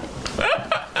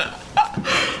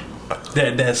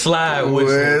 That slide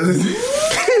whistle.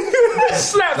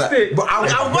 Slapstick. But I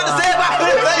was about to say it. I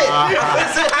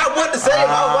was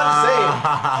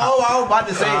about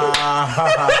to say it. I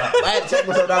had to check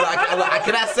myself out.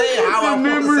 Can I say it? How I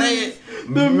want to say it?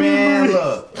 Man,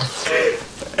 look.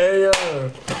 Hey,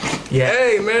 yeah.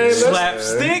 Hey, man.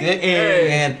 Slapstick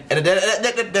and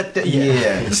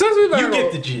yeah. Since we you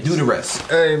get the gist. Do the rest.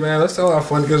 Hey, man, let's tell our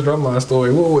funniest Drumline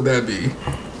story. What would that be?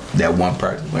 That one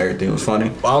practice where everything was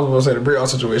funny. I was going to say the Brielle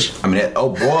situation. I mean, oh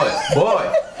boy.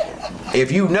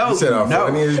 If you know, You said our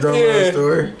funniest Drumline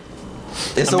story?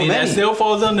 It's so I mean, many. that still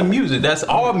falls under music. That's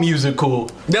all musical.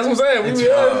 That's what I'm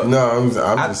saying.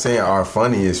 I'm just saying our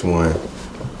funniest one.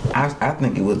 I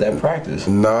think it was that practice.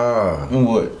 Nah.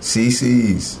 What?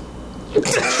 CC's.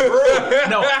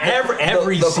 No,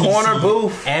 every the CC, corner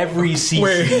booth. Every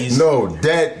CC's. No,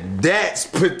 that's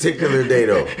particular day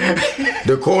though.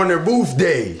 The corner booth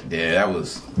day. Yeah, that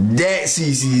was. That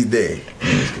CC's day.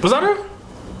 Was that her?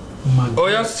 Oh,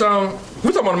 y'all talking?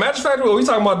 We talking about the mattress factory, or we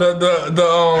talking about the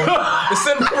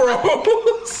cinnamon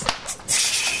rolls?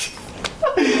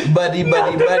 Buddy.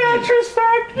 Mattress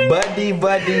factory. Buddy.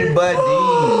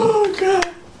 Oh god.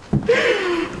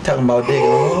 Talking about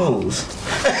digging holes.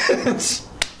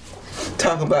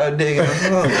 Talking about digging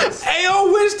holes. Hey,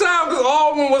 yo, which time? Because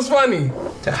all of them was funny.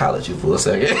 To holler at you for a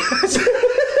second.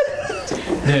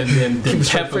 Them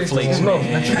pepper flakes, man.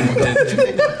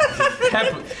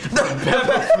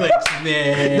 Pepper flakes,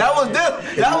 man.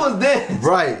 That was this.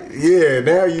 Right. Yeah.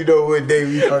 Now you know what day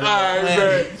we talking about.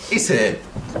 Man. He said,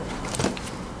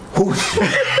 whoosh.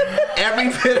 Every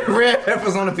bit of red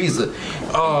peppers on the pizza.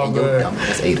 Oh, and man. your dumb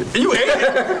ass ate it. You ate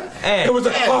it? Hey, It was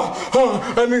like,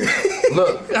 I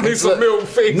need some milk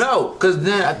face. No, because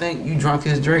then I think you drunk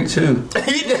his drink too.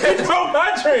 He broke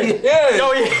my drink. Yeah.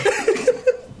 oh yeah.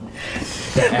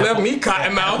 Left me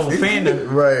cotton mouth.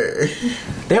 Fandom. Right.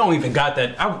 They don't even got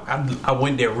that. I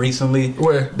went there recently.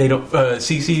 Where? They don't.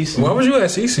 CC's. Why was you at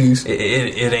CC's?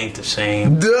 It ain't the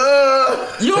same. Duh.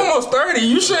 You almost 30.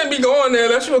 You shouldn't be going there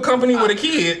unless you accompany with a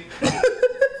kid.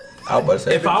 I was about to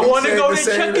say. If I want to go to the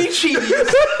same. Chuck E. Cheese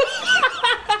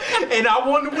and I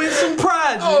want to win some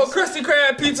prizes, Oh, Krusty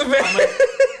Krab pizza van.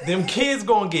 them kids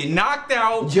gonna get knocked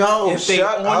out. Yo, if they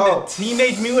shut on up. the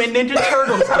Teenage Mutant Ninja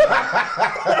Turtles.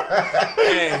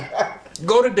 Hey,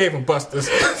 go to Dave and Buster's.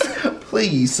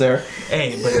 Please, sir.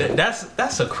 Hey, but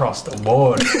that's across the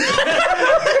board.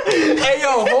 Hey,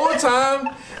 yo, whole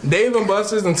time, Dave and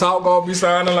Buster's and Top Golf be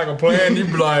signing like a plan. You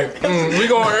be like, we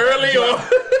going early or?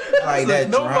 Like that.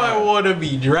 Nobody want to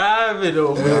be driving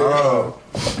over.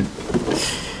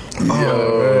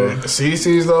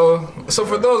 CC's though. So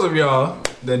for those of y'all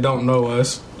that don't know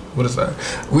us, what is that?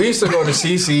 We used to go to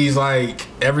CC's like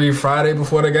every Friday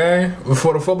before the game,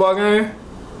 before the football game.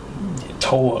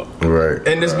 Toe up. Right.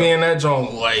 And this being that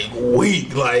joint like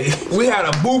week, like we had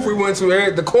a booth we went to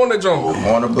at the corner joint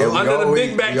On the booth. under the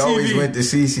big back You always TV. went to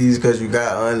CC's because you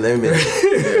got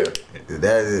unlimited.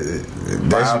 That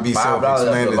should be $5 a long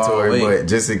self-explanatory, way. but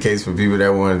just in case for people that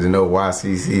wanted to know why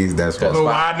CC's, that's why. Well,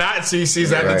 why not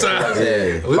CC's at Right. the time?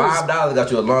 Yeah. We was- $5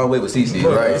 got you a long way with CC.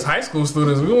 Bro, Right. as high school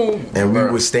students, we don't. And we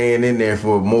was staying in there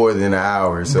for more than an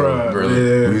hour, so Bruh,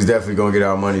 yeah. we was definitely gonna get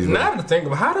our money's worth. Now to think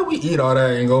of how do we eat all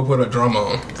that and go put a drum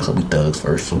on? So we thugs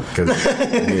first. 'Cause-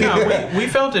 yeah. No, we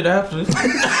felt it after. You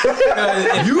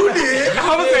did.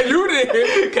 I was saying you did.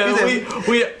 Because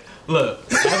we look,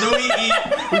 after we eat,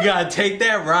 we gotta take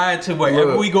that ride to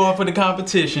wherever we going for the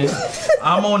competition.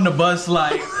 I'm on the bus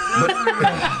like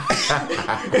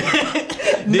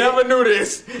Never knew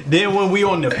this. then when we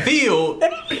on the field,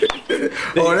 that's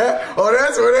where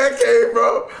that came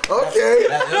from. Okay,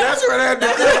 that's where that the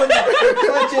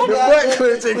butt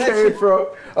clenching came from.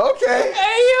 Okay,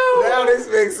 Hey yo. now this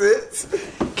makes sense.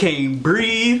 can't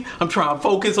breathe. I'm trying to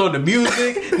focus on the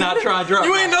music, not trying to drop.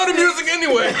 You ain't know the music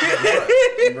anyway.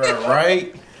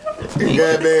 Right?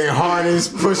 Goddamn harness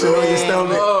pushing on your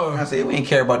stomach. I said, we ain't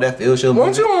care about that field show.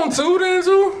 Weren't you on 2 then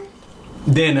too?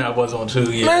 Then I was on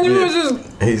 2. Yeah, Man, you yeah. was just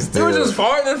you was just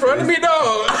farting in front of me,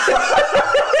 dog.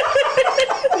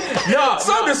 No,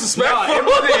 So disrespectful. No, it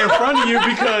wasn't in front of you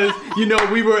because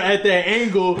we were at that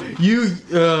angle. You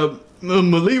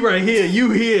Malik right here, you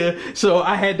here, so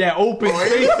I had that open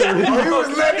space. He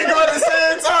was letting it go at the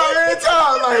same time every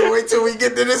time. Like, wait till we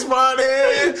get to this spot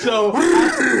here. So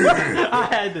I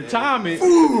had to time it.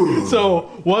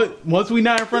 So once we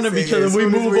not in front of each other, we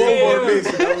move over.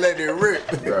 Don't let it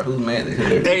rip. Bro, who's mad?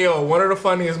 Hey yo, one of the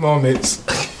funniest moments.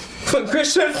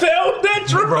 Christian fell that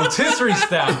drum. Rotisserie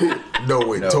style. No,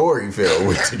 when Tori fell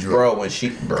with the drum.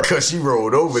 Bro, Because she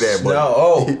rolled over that boy.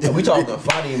 No, we talking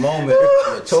funny moment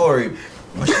with Tori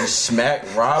when she smacked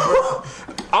Robert.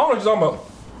 I don't know what you're talking about.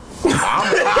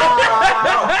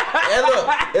 Hey,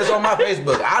 look, it's on my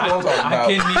Facebook. I know what I'm talking I about.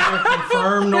 can neither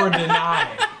confirm nor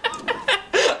deny.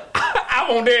 I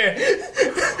won't dare.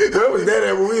 Where was that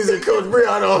at when we was in Coach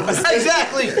Breon office?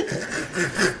 Exactly.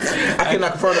 I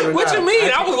cannot confirm it. What you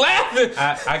mean? I was laughing.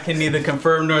 I can neither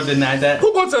confirm nor deny that.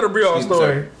 Who gonna tell the Breon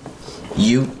story?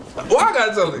 You. Well, I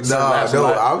gotta tell it. No,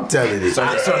 I'm telling you. So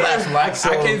that's like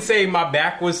I can say my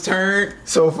back was turned.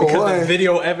 So for because one, the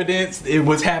video evidence, it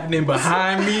was happening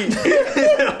behind me.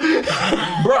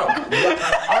 Bro,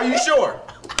 are you sure?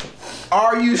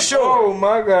 Are you sure? Oh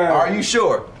my god. Are you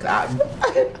sure?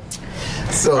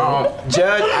 so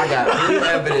Judge, I got real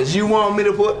evidence. You want me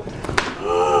to put?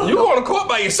 You going to court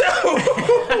by yourself?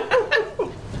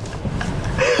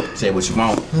 Say what you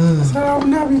want. I'm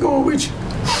not be going with you.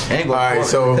 Ain't going Alright,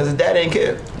 so- because his dad ain't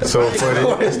care. So for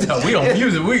the No, we on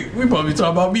music. We probably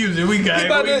talk about music. We got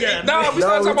Nah, we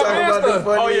started talking about man stuff.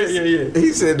 Oh yeah.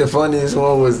 He said the funniest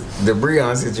one was the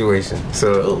Breon situation.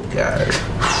 So Oh God.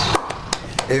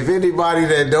 if anybody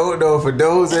that don't know, for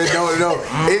those that don't know,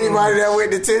 anybody that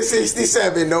went to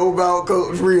 1067 know about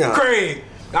Coach Breon. Craig.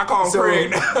 I call him So-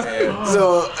 Craig.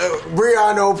 So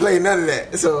Breon don't play none of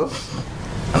that. So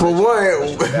for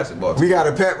one, Basketball. we got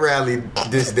a pep rally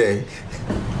this day.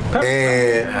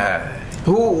 And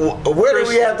where do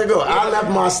we have to go? I left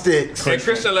my sticks. And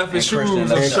Christian left his shoes. And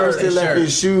Christian left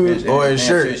his shoes or his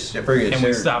shirt. And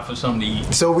we stopped for something to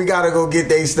eat. So we gotta go get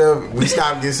they stuff. We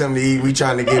stopped to get something to eat. We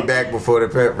trying to get back before the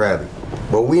pep rally.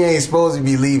 But we ain't supposed to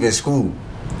be leaving school.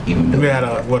 We had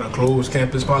a closed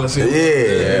campus policy.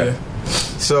 Yeah.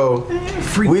 So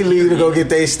we leave to go get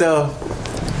they stuff.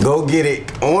 Go get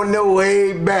it. On the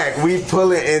way back, we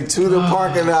pulling into the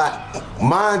parking lot.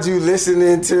 Mind you,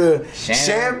 listening to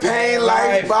Champagne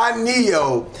Life by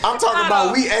Neo. I'm talking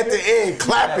about we at the end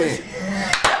clapping.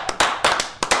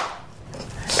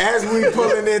 As we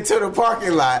pulling into the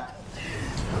parking lot,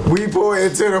 we pull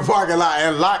into the parking lot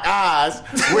and lock eyes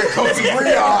with Coach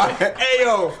Breon. Hey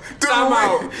yo, time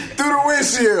out. Through the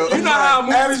windshield. You know how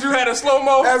movies you had a slow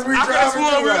mo? As we driving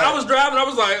through that. I was driving. I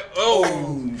was like,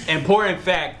 oh. Important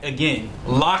fact again: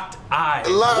 locked eyes.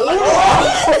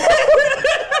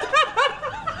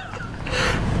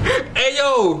 Hey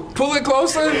yo, pull it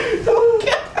closer.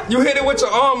 You hit it with your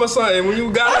arm or something when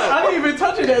you got up. I didn't even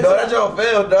touch it that No, time. that joint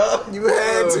failed, dog. You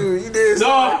had to. You did.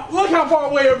 No, look how far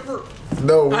away it.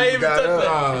 No, I we ain't even got touched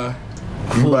up.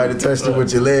 You might have touched it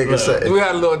with your leg or something. We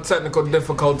had a little technical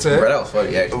difficulty. Bro, that was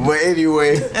funny, actually. But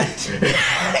anyway,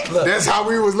 that's how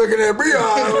we was looking at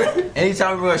Breon.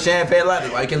 Anytime we run Champagne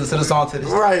Life, why you can't listen to the song to this?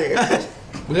 Right.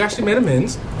 We actually made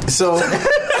amends. So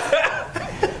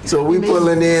we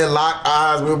pulling in, lock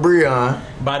eyes with Breon.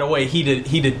 By the way, he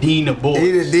the dean of boys.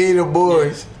 He the dean of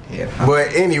boys. Yeah.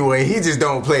 But anyway, he just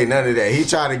don't play none of that. He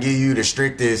try to give you the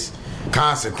strictest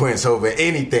consequence over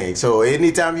anything. So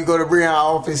anytime you go to Breon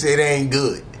office, it ain't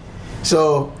good.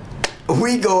 So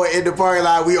we go in the parking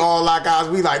lot, we all lock eyes.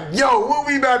 We like, yo, what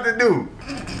we about to do?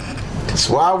 That's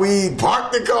why we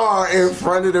parked the car in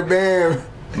front of the band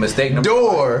Mistake number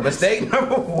door. Mistake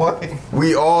number one.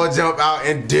 We all jump out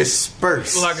and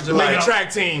disperse. Like a Jamaican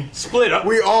track team. Split up.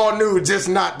 We all knew just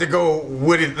not to go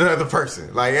with another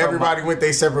person. Like everybody went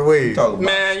their separate ways.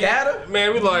 Man,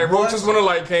 we like roaches when the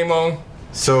light came on.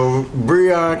 So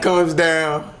Breon comes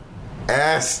down,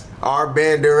 asks our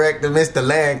band director, Mr.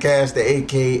 Lancaster,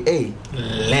 aka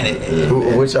Lenny.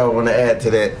 What y'all want to add to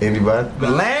that? Anybody?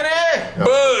 Lanny!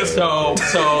 Buzz.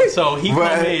 So he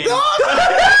come in.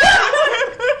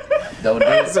 Don't do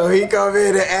it. So he come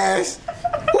in and ask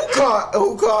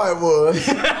who car it was.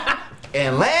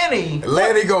 And Lanny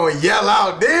Gonna yell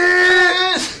out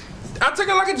this. I took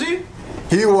it like a G.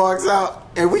 He walks out,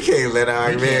 and we can't let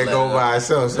our man go by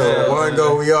himself. So one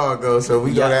go, we all go. So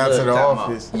we go down to the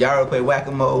office. Y'all ever play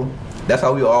whack-a-mole? That's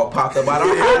how we all popped up out of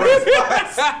our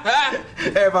spots.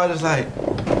 Everybody was like,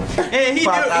 And he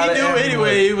knew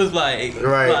anyway. He was like,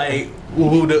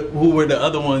 who were the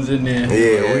other ones in there?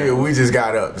 Yeah, we just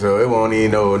got up, so it won't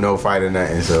even no fight or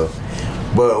nothing. So,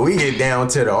 but we get down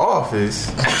to the office,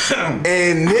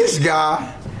 and this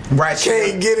guy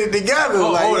can't get it together.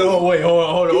 Hold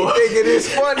on. He thinking it's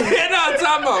funny. No,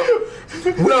 time out.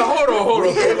 No, hold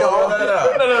on.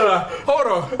 No. Hold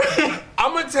on.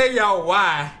 I'm gonna tell y'all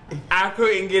why I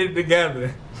couldn't get it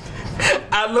together.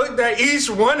 I looked at each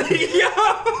one of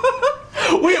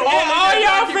y'all. We all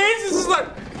y'all faces is like.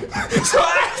 So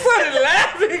I started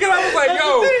laughing because I was like,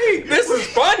 "Yo, this is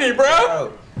funny,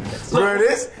 bro." Bro,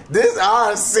 this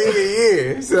our senior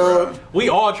year, so we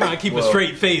all trying to keep a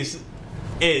straight face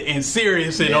and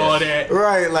serious and all that.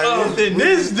 Right, like then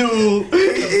this dude,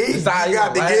 he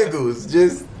got the giggles.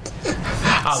 Just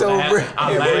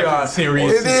I laugh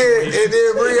serious. And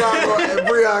then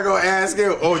Breon gonna ask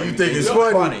him, "Oh, you think it's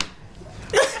funny?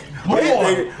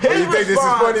 You think this is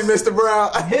funny, Mr.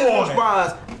 Brown?" His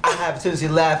response: "I have a tendency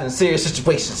to laugh in serious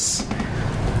situations."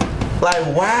 Like,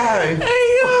 why?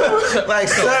 Like,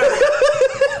 sir.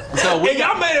 So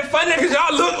y'all made it funny because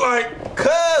y'all look like,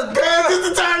 cuz this is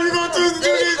the time you gonna choose to do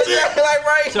this shit. Like,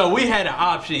 right? So we had an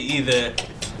option: either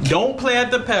don't play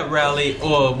at the pep rally,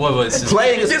 or what was it?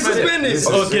 Play get suspended.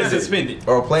 Or get suspended.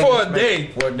 Or play for a day.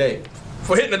 For a day.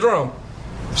 For hitting the drum.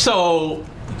 So,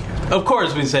 of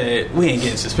course, we said we ain't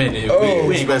getting suspended. We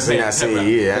ain't Especially gonna I play at the pep see,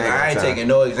 rally. yeah. I ain't taking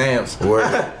no exams.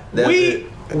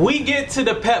 We get to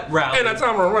the pep rally. And that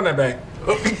time I'm run that back.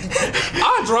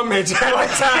 Our drum major at that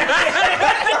time.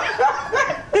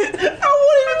 I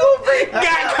wasn't even gonna bring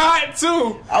Got caught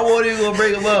too. I wasn't even gonna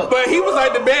bring him up. But he was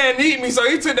like, the band need me, so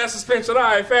he took that suspension. All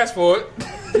right, fast forward.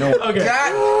 No. Okay.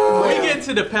 We get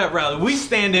to the pep rally. We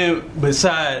standing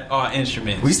beside our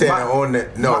instruments. We standing on the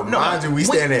mind you, we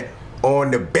standing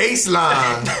on the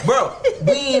baseline, Bro,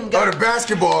 we ain't got on the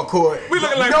basketball court. We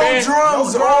looking like no band,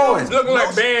 drums no on. drums. looking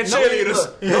like band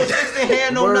cheerleaders. No sticks in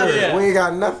hand, no Word, nothing. Yeah. We ain't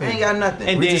got nothing. Ain't got nothing.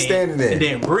 and we then, just standing there. And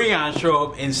then Breon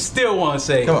show up and still want to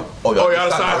say, Come on. Oh, y'all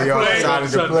decided y'all to play. decided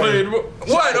to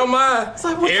play. What on my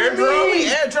air drum?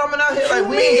 Air drumming out here like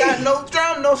we ain't got no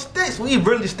drum, no sticks. We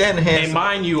really standing here. And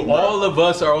mind you, all of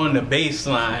us are on the bass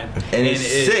line. And it's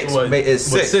six.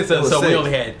 It's was six. of us, It was so we six.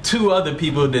 only had two other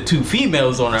people, the two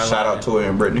females on our line. Shout out to her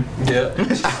and Brittany. Yeah.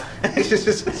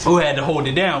 Who had to hold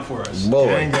it down for us.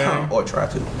 Boy, or try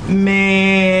to.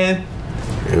 Man.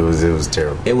 It was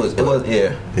terrible. It was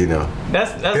yeah. You know,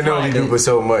 That's can only do but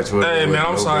so much. Hey man,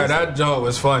 I'm sorry. That joke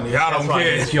was funny. I don't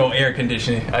care. It's your air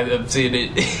conditioning. I've seen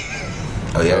it.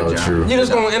 Oh yeah, Oh, John. true. You're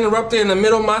just gonna interrupt it in the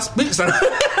middle of my speech. I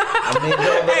mean,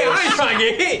 Hey, I ain't trying to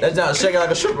get hit. that's not shaking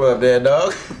like a stripper up there,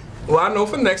 dog. Well, I know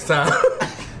for next time.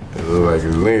 It look like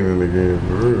it's leaning again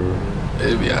for real.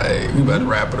 It'll be alright. We better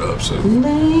wrap it up soon.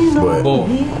 But Boy,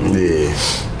 yeah,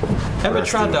 ever I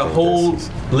tried still to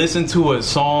think listen to a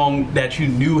song that you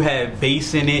knew had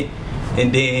bass in it,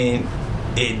 and then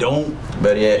it don't?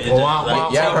 But yeah, It's just Wow, like, wow,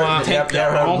 y'all wow. heard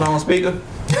the blown speaker?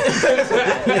 You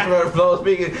heard the blown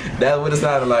speaker? That's what it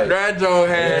sounded like. That joke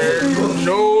had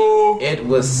no It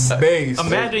was bass.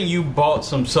 Imagine you bought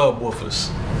some subwoofers.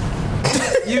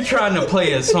 You trying to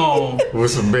play a song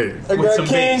with some bass. I with got some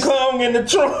King bass. Kong in the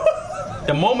trunk.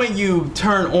 The moment you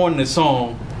turn on the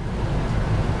song,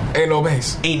 Ain't no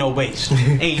bass. ain't no bass.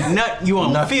 Ain't nothing. You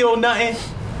don't feel nothing.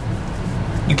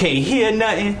 You can't hear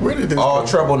nothing. Where did this all come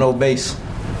trouble, no bass.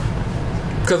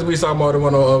 Because we saw more than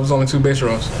one. It was only 2 bass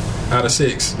drums out of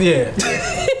 6. Yeah.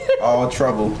 All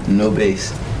trouble, no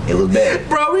bass. It was bad.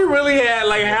 Bro, we really had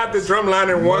like half the drum line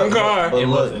in one car. But It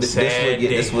look, was a this sad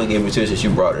would give me to since you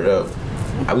brought it up.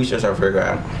 I wish I trying to figure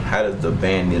out how does the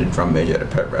band need a drum major at a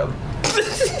pep rally.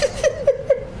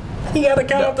 He gotta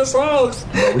count up the songs.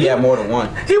 But we had more than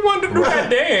one. He wanted to do that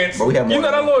dance. But we had more You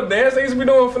know that than little dance they used to be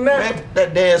doing for that? Man,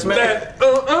 that dance, man. That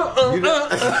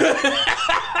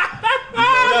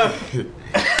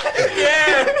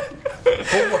yeah.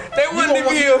 They wouldn't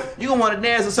be. You gonna want to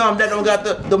dance or something that don't got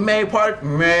the main part?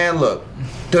 Man, look.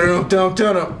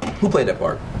 Dun-dun-dun-dun-dun. Who played that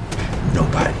part?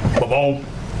 Nobody. Ba-boom.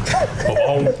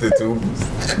 Ba-boom. the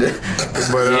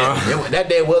tubes? But That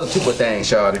day was a tuba thing,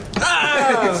 shawty.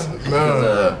 That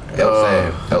was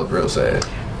sad. That was real sad.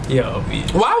 Yo,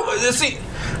 Why? See,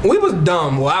 we was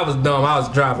dumb. Well, I was dumb. I was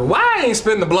driving. Why I ain't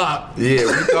spin the block? yeah,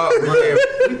 we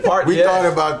thought we thought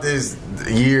about this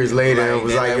years later and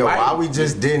was like, yo, why we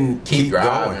just didn't keep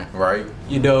driving, going? right?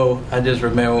 you know, I just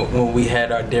remember when we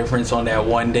had our difference on that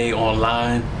one day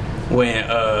online when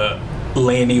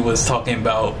Laney was talking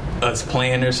about us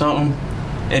playing or something,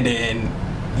 and then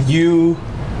you,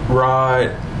 Rod,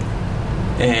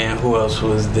 and who else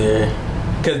was there?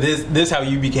 Because this how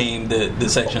you became the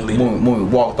section leader. When we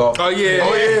walked off. Oh yeah.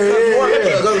 Oh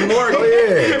yeah.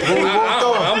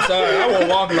 I'm sorry. I wasn't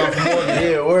walking off from Morgan.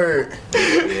 Yeah, word.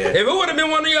 If it would have been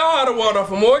one of y'all, I'd have walked off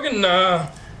from Morgan. Nah.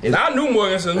 I knew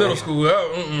Morgan since middle school.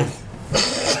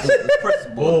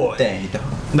 Boy. Dang, dog.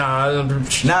 Nah.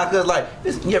 Nah, cause like,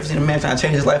 you ever seen a man trying to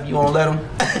change his life? You won't let him.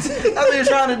 That's what you're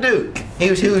trying to do.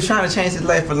 He was trying to change his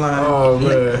life for line. Oh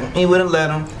man, he wouldn't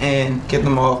let him and kept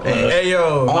him off. And hey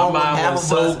yo, my mind was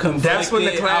so conflicted. That's when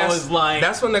the class. I was like,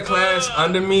 that's when the class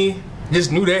under me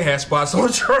just knew they had spots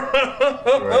on drum.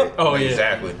 Right. Oh yeah,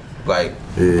 exactly. Like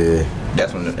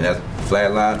that's when that's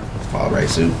flatline. All right,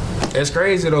 Sue. It's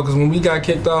crazy though, because when we got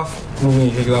kicked off, when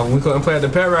we couldn't play at the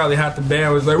pet rally, half the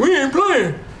band was like, "We ain't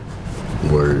playing."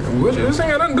 Word. This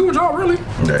ain't got nothing to do with y'all, really.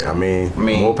 I mean,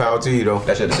 more power to you though.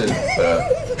 That shit is.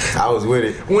 I was with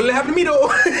it. When it happened to me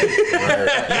though.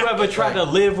 You ever tried to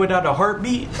live without a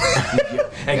heartbeat?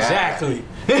 Exactly.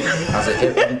 I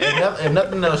said, if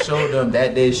nothing else showed them,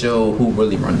 that did show who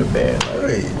really run the band.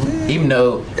 Like, even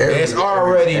though it's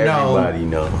already known. Everybody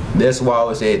know. That's why I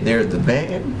always say there's the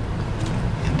band,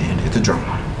 and then there's the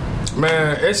drumline.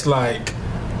 Man, it's like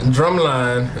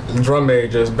Drumline, drum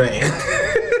majors band.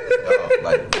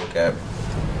 Like no cap.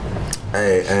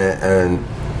 Hey, and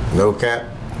no cap.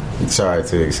 Sorry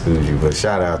to exclude you, but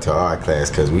shout out to our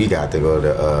class because we got to go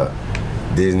to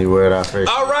Disney World our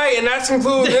first. All right, and that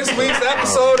concludes this week's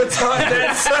episode of Talk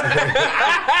That Suck.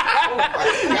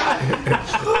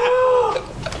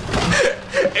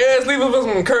 Let's leave us with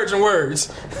some encouraging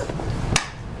words.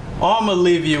 All I'm gonna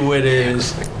leave you with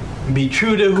is be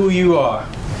true to who you are.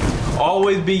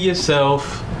 Always be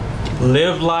yourself.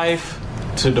 Live life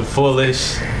to the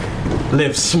fullest.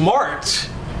 Live smart,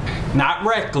 not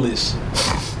reckless.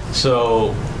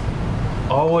 So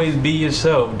always be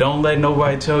yourself. Don't let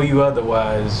nobody tell you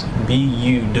otherwise. Be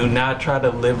you. Do not try to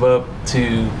live up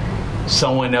to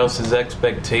someone else's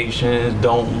expectations.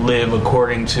 Don't live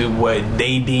according to what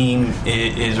they deem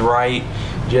is right.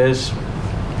 Just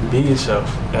be yourself.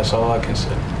 That's all I can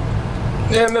say.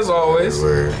 And as always,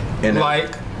 And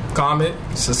like, comment,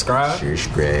 subscribe.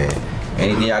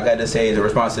 Anything I got to say in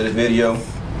response to this video,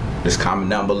 just comment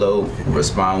down below.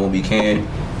 Respond when we can.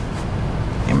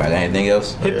 Anybody got anything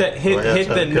else? Hit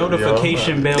the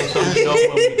notification bell so you know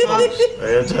when we post.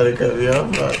 I'm trying to cut me off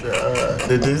about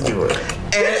the Disney World.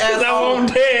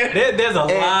 There's a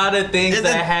lot of things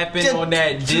that happen on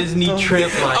that Disney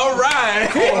trip. Like, all right.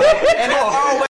 And as always,